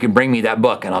 Then she can bring me that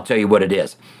book and I'll tell you what it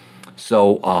is.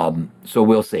 So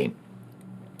we'll see.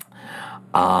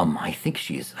 I think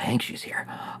she's here.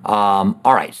 All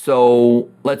right, so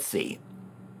let's see.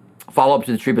 Follow up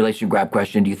to the tribulation grab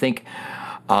question. Do you think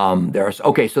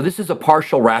okay, so this is a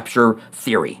partial rapture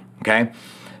theory, okay?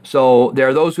 So there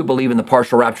are those who believe in the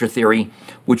partial rapture theory,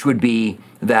 which would be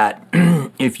that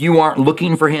if you aren't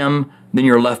looking for him, then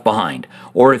you're left behind.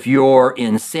 Or if you're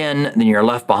in sin, then you're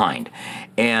left behind.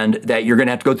 And that you're going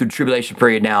to have to go through the tribulation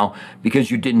period now because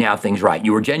you didn't have things right.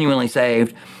 You were genuinely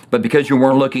saved, but because you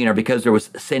weren't looking or because there was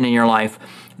sin in your life,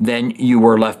 then you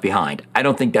were left behind. I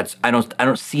don't think I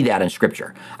don't see that in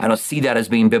Scripture. I don't see that as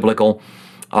being biblical.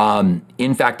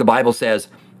 In fact, the Bible says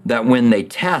that when they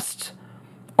test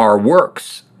our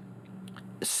works,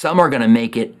 some are going to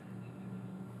make it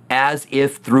as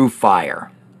if through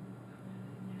fire.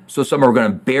 So some are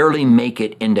going to barely make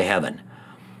it into heaven.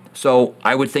 So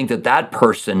I would think that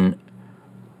person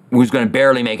who's going to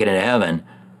barely make it into heaven,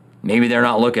 maybe they're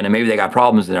not looking and maybe they got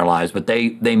problems in their lives, but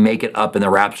they make it up in the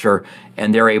rapture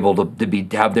and they're able to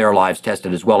have their lives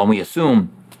tested as well. And we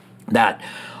assume that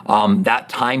that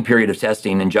time period of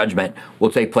testing and judgment will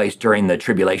take place during the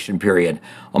tribulation period.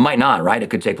 Well, might not, right? It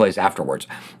could take place afterwards.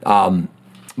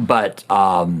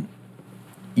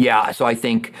 Yeah, so I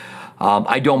think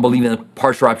I don't believe in the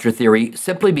partial rapture theory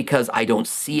simply because I don't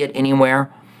see it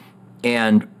anywhere.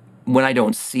 And when I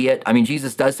don't see it, I mean,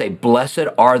 Jesus does say, blessed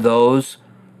are those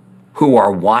who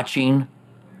are watching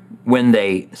when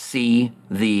they see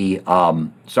the,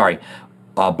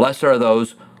 blessed are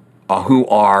those who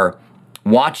are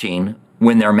watching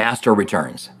when their master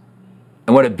returns.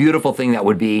 And what a beautiful thing that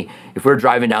would be if we're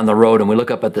driving down the road and we look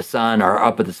up at the sun or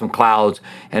up at some clouds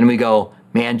and we go,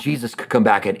 man, Jesus could come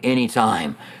back at any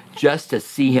time, just to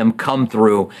see him come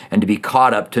through and to be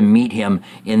caught up to meet him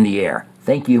in the air.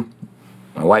 Thank you.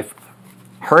 My wife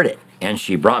heard it and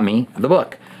she brought me the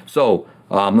book. So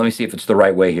let me see if it's the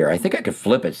right way here. I think I could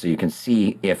flip it so you can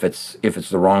see if it's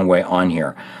the wrong way on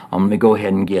here. Let me go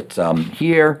ahead and get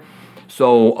here.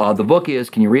 So the book is,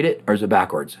 can you read it or is it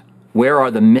backwards? Where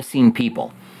Are the Missing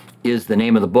People is the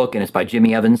name of the book, and it's by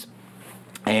Jimmy Evans.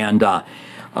 And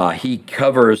he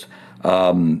covers,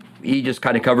 he just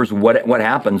kind of covers what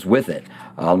happens with it.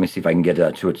 Let me see if I can get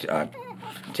to a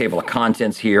table of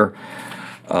contents here.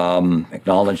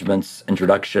 Acknowledgments,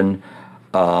 introduction.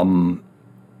 Gone.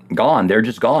 They're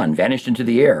just gone, vanished into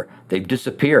the air. They've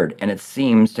disappeared, and it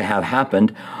seems to have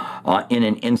happened in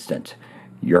an instant.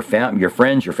 Your friends,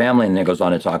 your family, and then it goes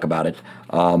on to talk about it.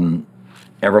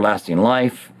 Everlasting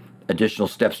life, Additional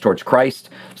Steps Towards Christ.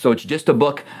 So it's just a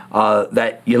book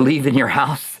that you leave in your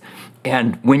house,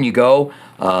 and when you go,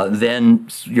 then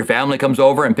your family comes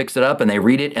over and picks it up, and they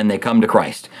read it, and they come to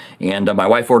Christ. And my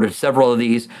wife ordered several of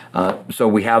these, so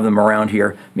we have them around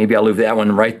here. Maybe I'll leave that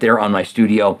one right there on my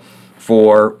studio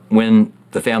for when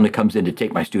the family comes in to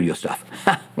take my studio stuff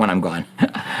when I'm gone.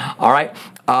 All right.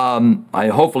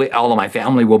 Hopefully all of my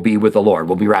family will be with the Lord,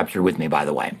 will be raptured with me, by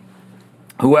the way.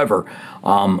 Whoever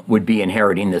would be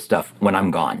inheriting this stuff when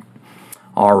I'm gone.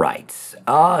 All right.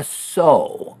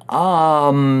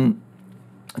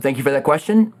 Thank you for that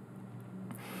question.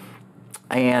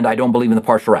 And I don't believe in the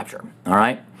partial rapture. All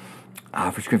right.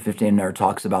 1 Corinthians 15 there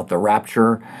talks about the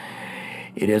rapture.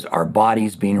 It is our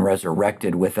bodies being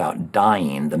resurrected without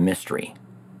dying, the mystery.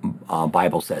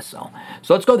 Bible says so.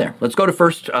 So let's go there. Let's go to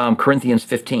 1 Corinthians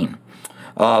 15.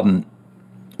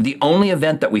 The only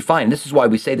event that we find, this is why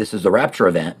we say this is the rapture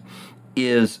event,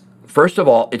 is, first of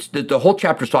all, it's the whole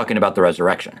chapter is talking about the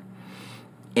resurrection.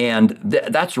 And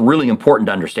that's really important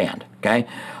to understand, okay?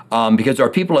 Because there are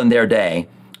people in their day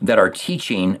that are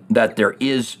teaching that there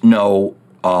is no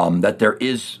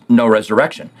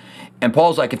resurrection. And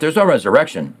Paul's like, if there's no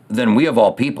resurrection, then we of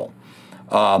all people.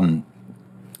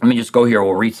 Let me just go here.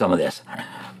 We'll read some of this.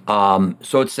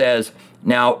 So it says,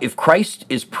 now, if Christ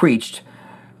is preached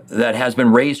that has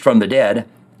been raised from the dead,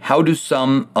 how do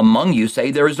some among you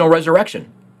say there is no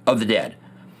resurrection of the dead?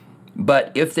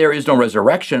 But if there is no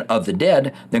resurrection of the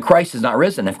dead, then Christ is not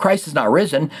risen. If Christ is not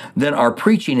risen, then our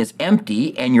preaching is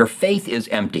empty and your faith is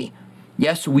empty.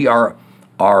 Yes, we are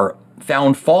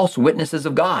found false witnesses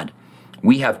of God.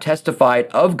 We have testified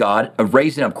of God of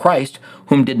raising up Christ,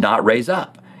 whom did not raise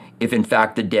up, if in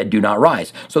fact the dead do not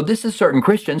rise. So this is certain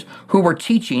Christians who were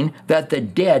teaching that the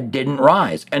dead didn't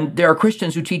rise. And there are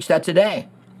Christians who teach that today.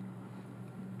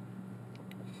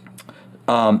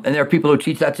 And there are people who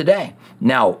teach that today.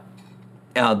 Now,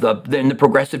 in the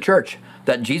progressive church,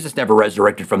 that Jesus never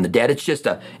resurrected from the dead. It's just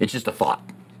a thought,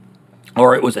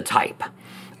 or it was a type.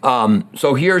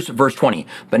 So here's verse 20.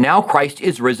 But now Christ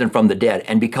is risen from the dead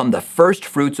and become the first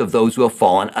fruits of those who have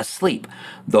fallen asleep,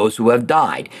 those who have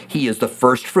died. He is the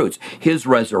first fruits. His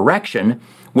resurrection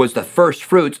was the first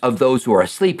fruits of those who are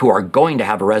asleep, who are going to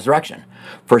have a resurrection.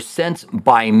 For since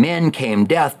by men came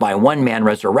death, by one man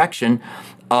resurrection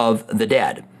of the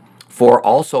dead. For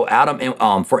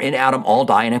in Adam all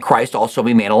die, and in Christ also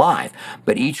be made alive,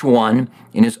 but each one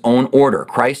in his own order.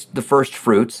 Christ the first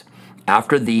fruits.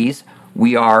 After these,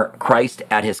 we are Christ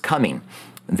at his coming.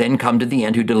 Then come to the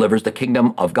end, who delivers the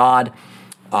kingdom of God.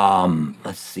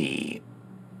 Let's see.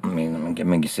 Let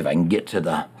me see if I can get to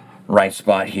the right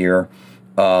spot here.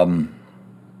 Otherwise,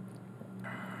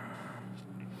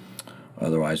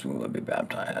 we will be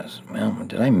baptized. Well,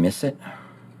 did I miss it?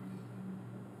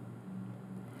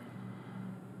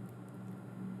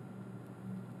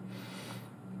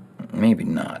 Maybe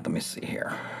not. Let me see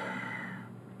here.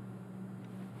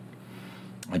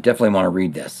 I definitely want to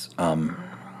read this.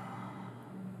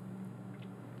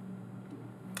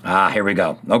 Here we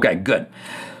go. Okay, good.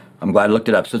 I'm glad I looked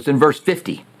it up. So it's in verse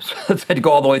 50. So let's had to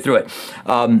go all the way through it.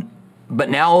 But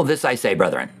now this I say,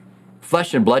 brethren,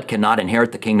 flesh and blood cannot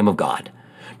inherit the kingdom of God,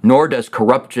 nor does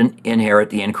corruption inherit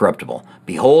the incorruptible.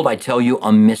 Behold, I tell you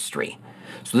a mystery.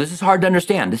 So this is hard to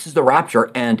understand. This is the rapture,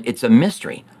 and it's a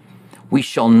mystery. We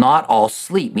shall not all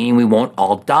sleep, meaning we won't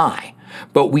all die,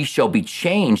 but we shall be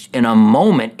changed in a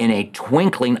moment, in a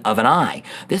twinkling of an eye.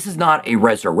 This is not a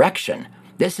resurrection.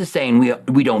 This is saying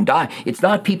we don't die. It's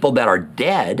not people that are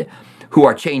dead who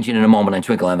are changing in a moment, in a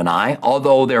twinkling of an eye,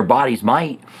 although their bodies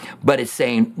might, but it's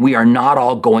saying we are not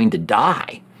all going to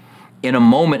die in a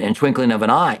moment, in twinkling of an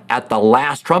eye, at the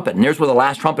last trumpet. And there's where the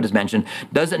last trumpet is mentioned.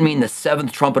 Doesn't mean the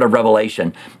seventh trumpet of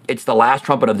Revelation. It's the last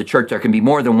trumpet of the church. There can be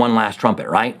more than one last trumpet,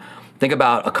 right? Think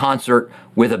about a concert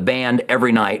with a band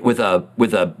every night, with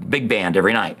a big band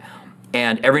every night.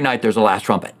 And every night there's a last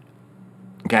trumpet,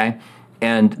 okay?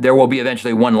 And there will be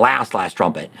eventually one last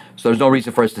trumpet. So there's no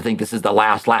reason for us to think this is the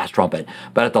last trumpet.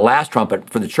 But at the last trumpet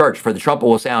for the church, for the trumpet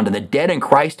will sound, and the dead in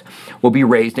Christ will be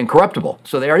raised incorruptible.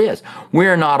 So there it is.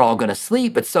 We're not all going to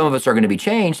sleep, but some of us are going to be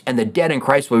changed, and the dead in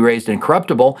Christ will be raised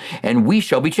incorruptible, and we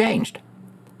shall be changed.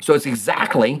 So it's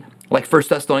exactly like 1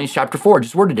 Thessalonians chapter 4,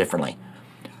 just worded differently.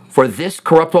 For this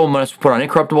corruptible must put on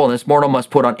incorruptible, and this mortal must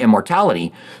put on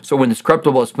immortality. So when this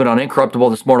corruptible is put on incorruptible,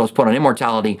 this mortal is put on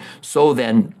immortality. So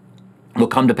then will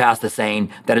come to pass the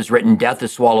saying that is written, death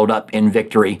is swallowed up in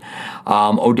victory.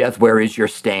 O death, where is your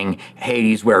sting?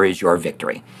 Hades, where is your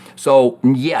victory? So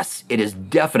yes, it is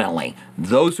definitely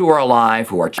those who are alive,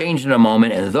 who are changed in a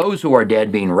moment, and those who are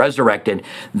dead being resurrected.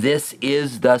 This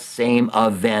is the same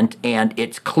event, and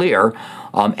it's clear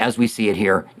as we see it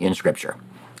here in Scripture.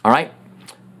 All right.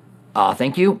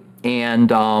 Thank you. And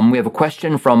we have a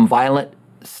question from Violet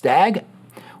Stagg,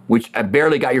 which I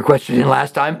barely got your question in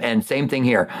last time, and same thing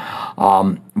here.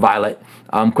 Violet,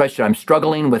 question, I'm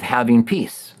struggling with having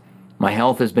peace. My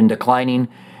health has been declining,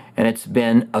 and it's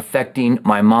been affecting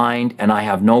my mind, and I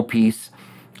have no peace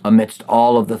amidst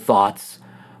all of the thoughts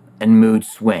and mood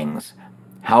swings.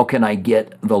 How can I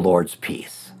get the Lord's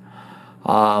peace?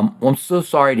 Well, I'm so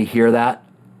sorry to hear that,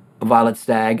 Violet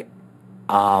Stagg.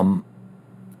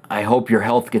 I hope your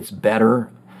health gets better.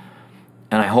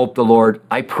 And I hope the Lord,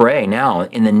 I pray now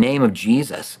in the name of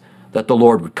Jesus, that the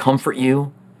Lord would comfort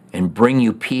you and bring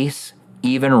you peace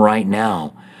even right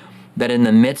now. That in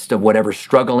the midst of whatever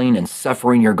struggling and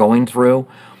suffering you're going through,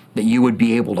 that you would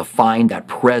be able to find that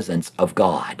presence of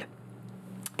God.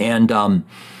 And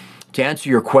to answer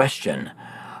your question,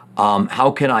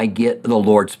 how can I get the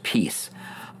Lord's peace?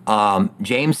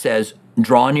 James says,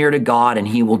 draw near to God and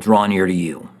he will draw near to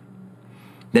you.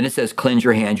 Then it says, cleanse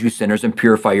your hands, you sinners, and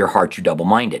purify your hearts, you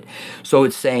double-minded. So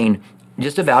it's saying,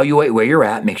 just evaluate where you're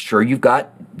at, make sure you've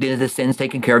got the sins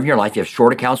taken care of in your life, you have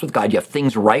short accounts with God, you have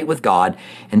things right with God,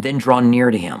 and then draw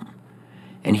near to him,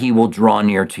 and he will draw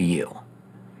near to you.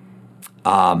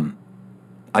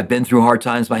 I've been through hard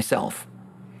times myself.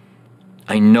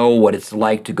 I know what it's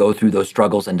like to go through those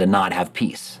struggles and to not have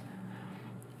peace.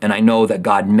 And I know that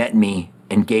God met me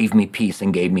and gave me peace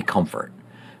and gave me comfort.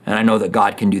 And I know that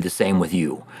God can do the same with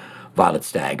you, Violet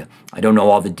Stagg. I don't know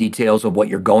all the details of what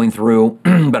you're going through,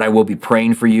 but I will be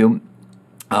praying for you.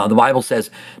 The Bible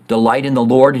says, delight in the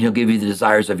Lord and he'll give you the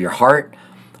desires of your heart.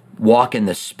 Walk in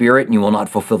the Spirit and you will not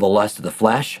fulfill the lust of the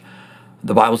flesh.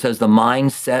 The Bible says the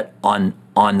mind set on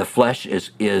the flesh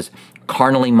is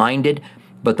carnally minded,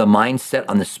 but the mind set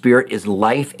on the Spirit is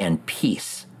life and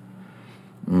peace.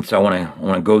 And so I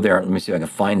want to go there. Let me see if I can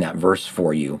find that verse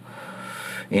for you.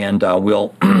 And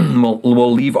we'll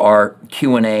leave our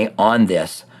Q&A on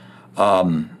this.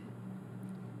 And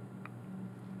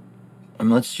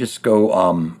let's just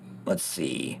go, let's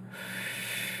see.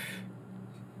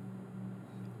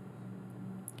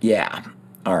 Yeah,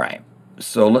 all right.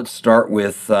 So let's start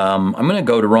with, I'm going to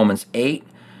go to Romans 8.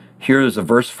 Here's a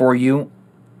verse for you.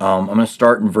 I'm going to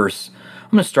start in verse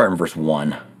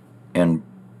 1, and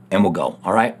we'll go,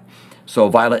 all right? So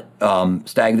Violet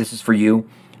Stagg, this is for you.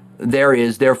 There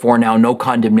is therefore now no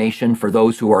condemnation for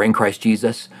those who are in Christ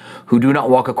Jesus, who do not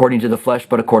walk according to the flesh,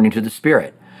 but according to the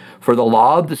Spirit. For the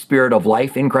law of the Spirit of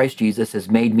life in Christ Jesus has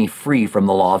made me free from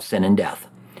the law of sin and death.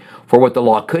 For what the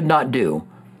law could not do,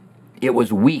 it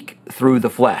was weak through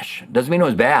the flesh. Doesn't mean it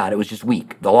was bad, it was just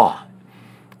weak, the law.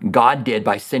 God did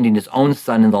by sending his own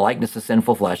Son in the likeness of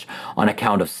sinful flesh on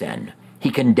account of sin.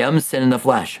 He condemns sin in the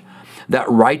flesh, that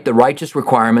the righteous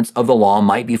requirements of the law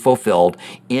might be fulfilled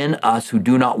in us who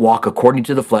do not walk according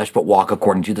to the flesh, but walk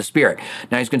according to the Spirit.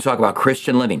 Now he's going to talk about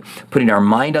Christian living, putting our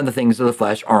mind on the things of the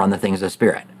flesh or on the things of the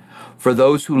Spirit. For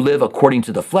those who live according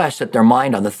to the flesh set their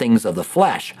mind on the things of the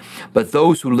flesh, but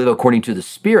those who live according to the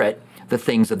Spirit, the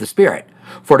things of the Spirit.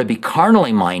 For to be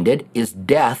carnally minded is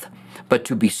death, but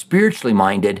to be spiritually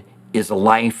minded is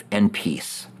life and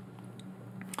peace.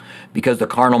 Because the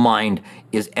carnal mind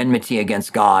is enmity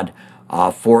against God,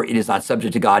 for it is not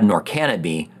subject to God, nor can it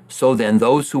be. So then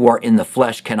those who are in the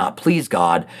flesh cannot please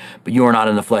God, but you are not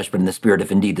in the flesh, but in the Spirit,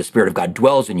 if indeed the Spirit of God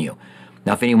dwells in you.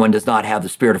 Now, if anyone does not have the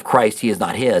Spirit of Christ, he is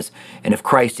not his. And if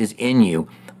Christ is in you,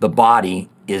 the body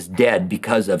is dead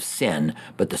because of sin,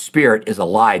 but the Spirit is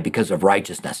alive because of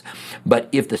righteousness. But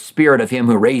if the Spirit of him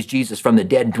who raised Jesus from the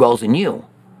dead dwells in you,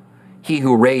 he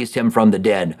who raised him from the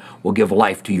dead will give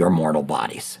life to your mortal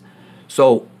bodies.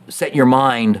 So set your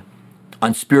mind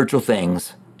on spiritual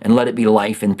things and let it be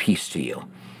life and peace to you.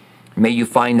 May you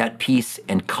find that peace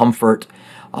and comfort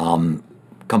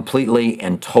completely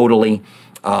and totally.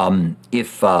 I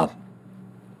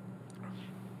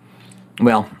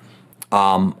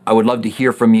would love to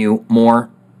hear from you more,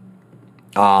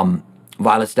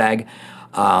 Violet Stagg.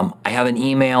 I have an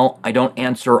email. I don't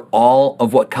answer all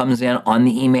of what comes in on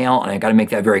the email, and I got to make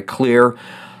that very clear.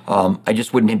 I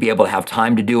just wouldn't be able to have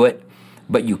time to do it.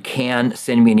 But you can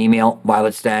send me an email,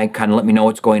 Violet Stagg, kind of let me know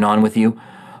what's going on with you.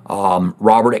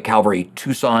 Robert at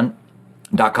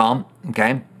CalvaryTucson.com,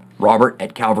 okay? Robert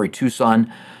at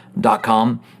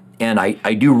CalvaryTucson.com. And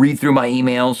I do read through my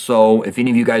emails, so if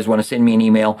any of you guys want to send me an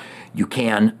email, you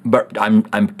can, but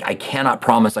I cannot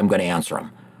promise I'm going to answer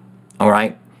them, all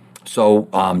right? So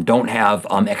don't have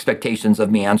expectations of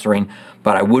me answering,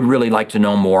 but I would really like to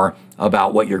know more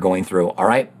about what you're going through, all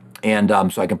right? And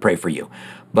so I can pray for you.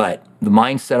 But the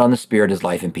mindset on the Spirit is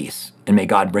life and peace. And may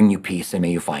God bring you peace and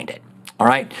may you find it. All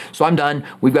right, so I'm done.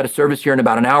 We've got a service here in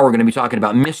about an hour. We're going to be talking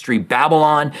about Mystery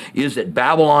Babylon. Is it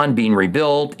Babylon being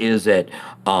rebuilt? Is it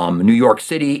New York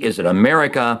City? Is it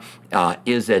America?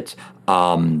 Is it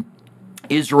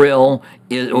Israel?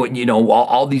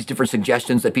 All these different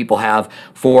suggestions that people have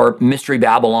for Mystery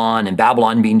Babylon and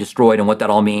Babylon being destroyed and what that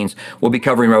all means. We'll be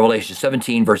covering Revelation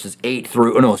 17 verses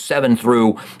 7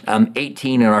 through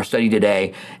 18 in our study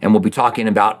today, and we'll be talking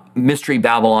about Mystery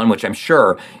Babylon, which I'm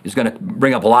sure is going to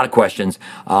bring up a lot of questions.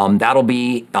 That'll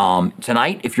be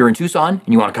tonight if you're in Tucson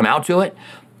and you want to come out to it.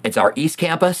 It's our East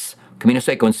Campus, Camino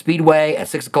Seco and Speedway at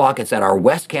 6 o'clock. It's at our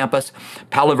West Campus,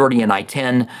 Palo Verde and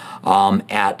I-10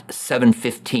 at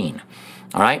 7:15.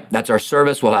 All right, that's our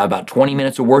service. We'll have about 20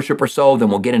 minutes of worship or so. Then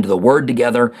we'll get into the Word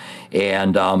together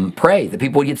and pray that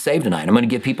people would get saved tonight. I'm going to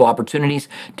give people opportunities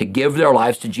to give their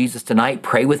lives to Jesus tonight.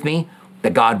 Pray with me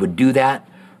that God would do that.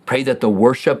 Pray that the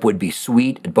worship would be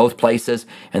sweet at both places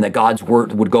and that God's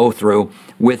Word would go through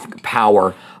with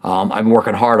power. I'm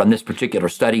working hard on this particular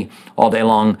study all day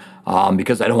long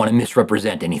because I don't want to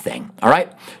misrepresent anything. All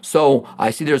right. So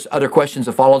I see there's other questions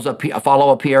that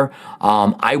follow up here.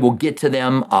 I will get to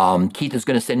them. Keith is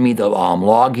going to send me the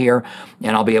log here,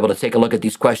 and I'll be able to take a look at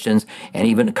these questions and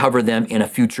even cover them in a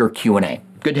future Q&A.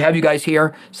 Good to have you guys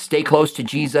here. Stay close to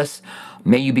Jesus.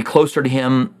 May you be closer to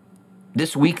Him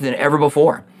this week than ever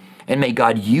before. And may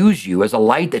God use you as a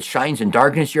light that shines in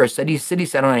darkness. You're a city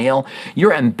set on a hill.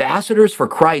 You're ambassadors for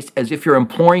Christ, as if you're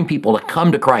imploring people to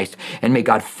come to Christ. And may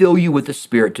God fill you with the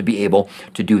Spirit to be able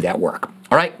to do that work.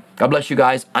 All right. God bless you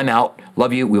guys. I'm out.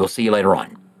 Love you. We will see you later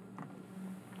on.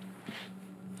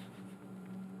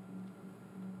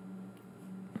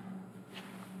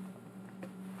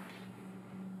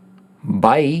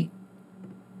 Bye.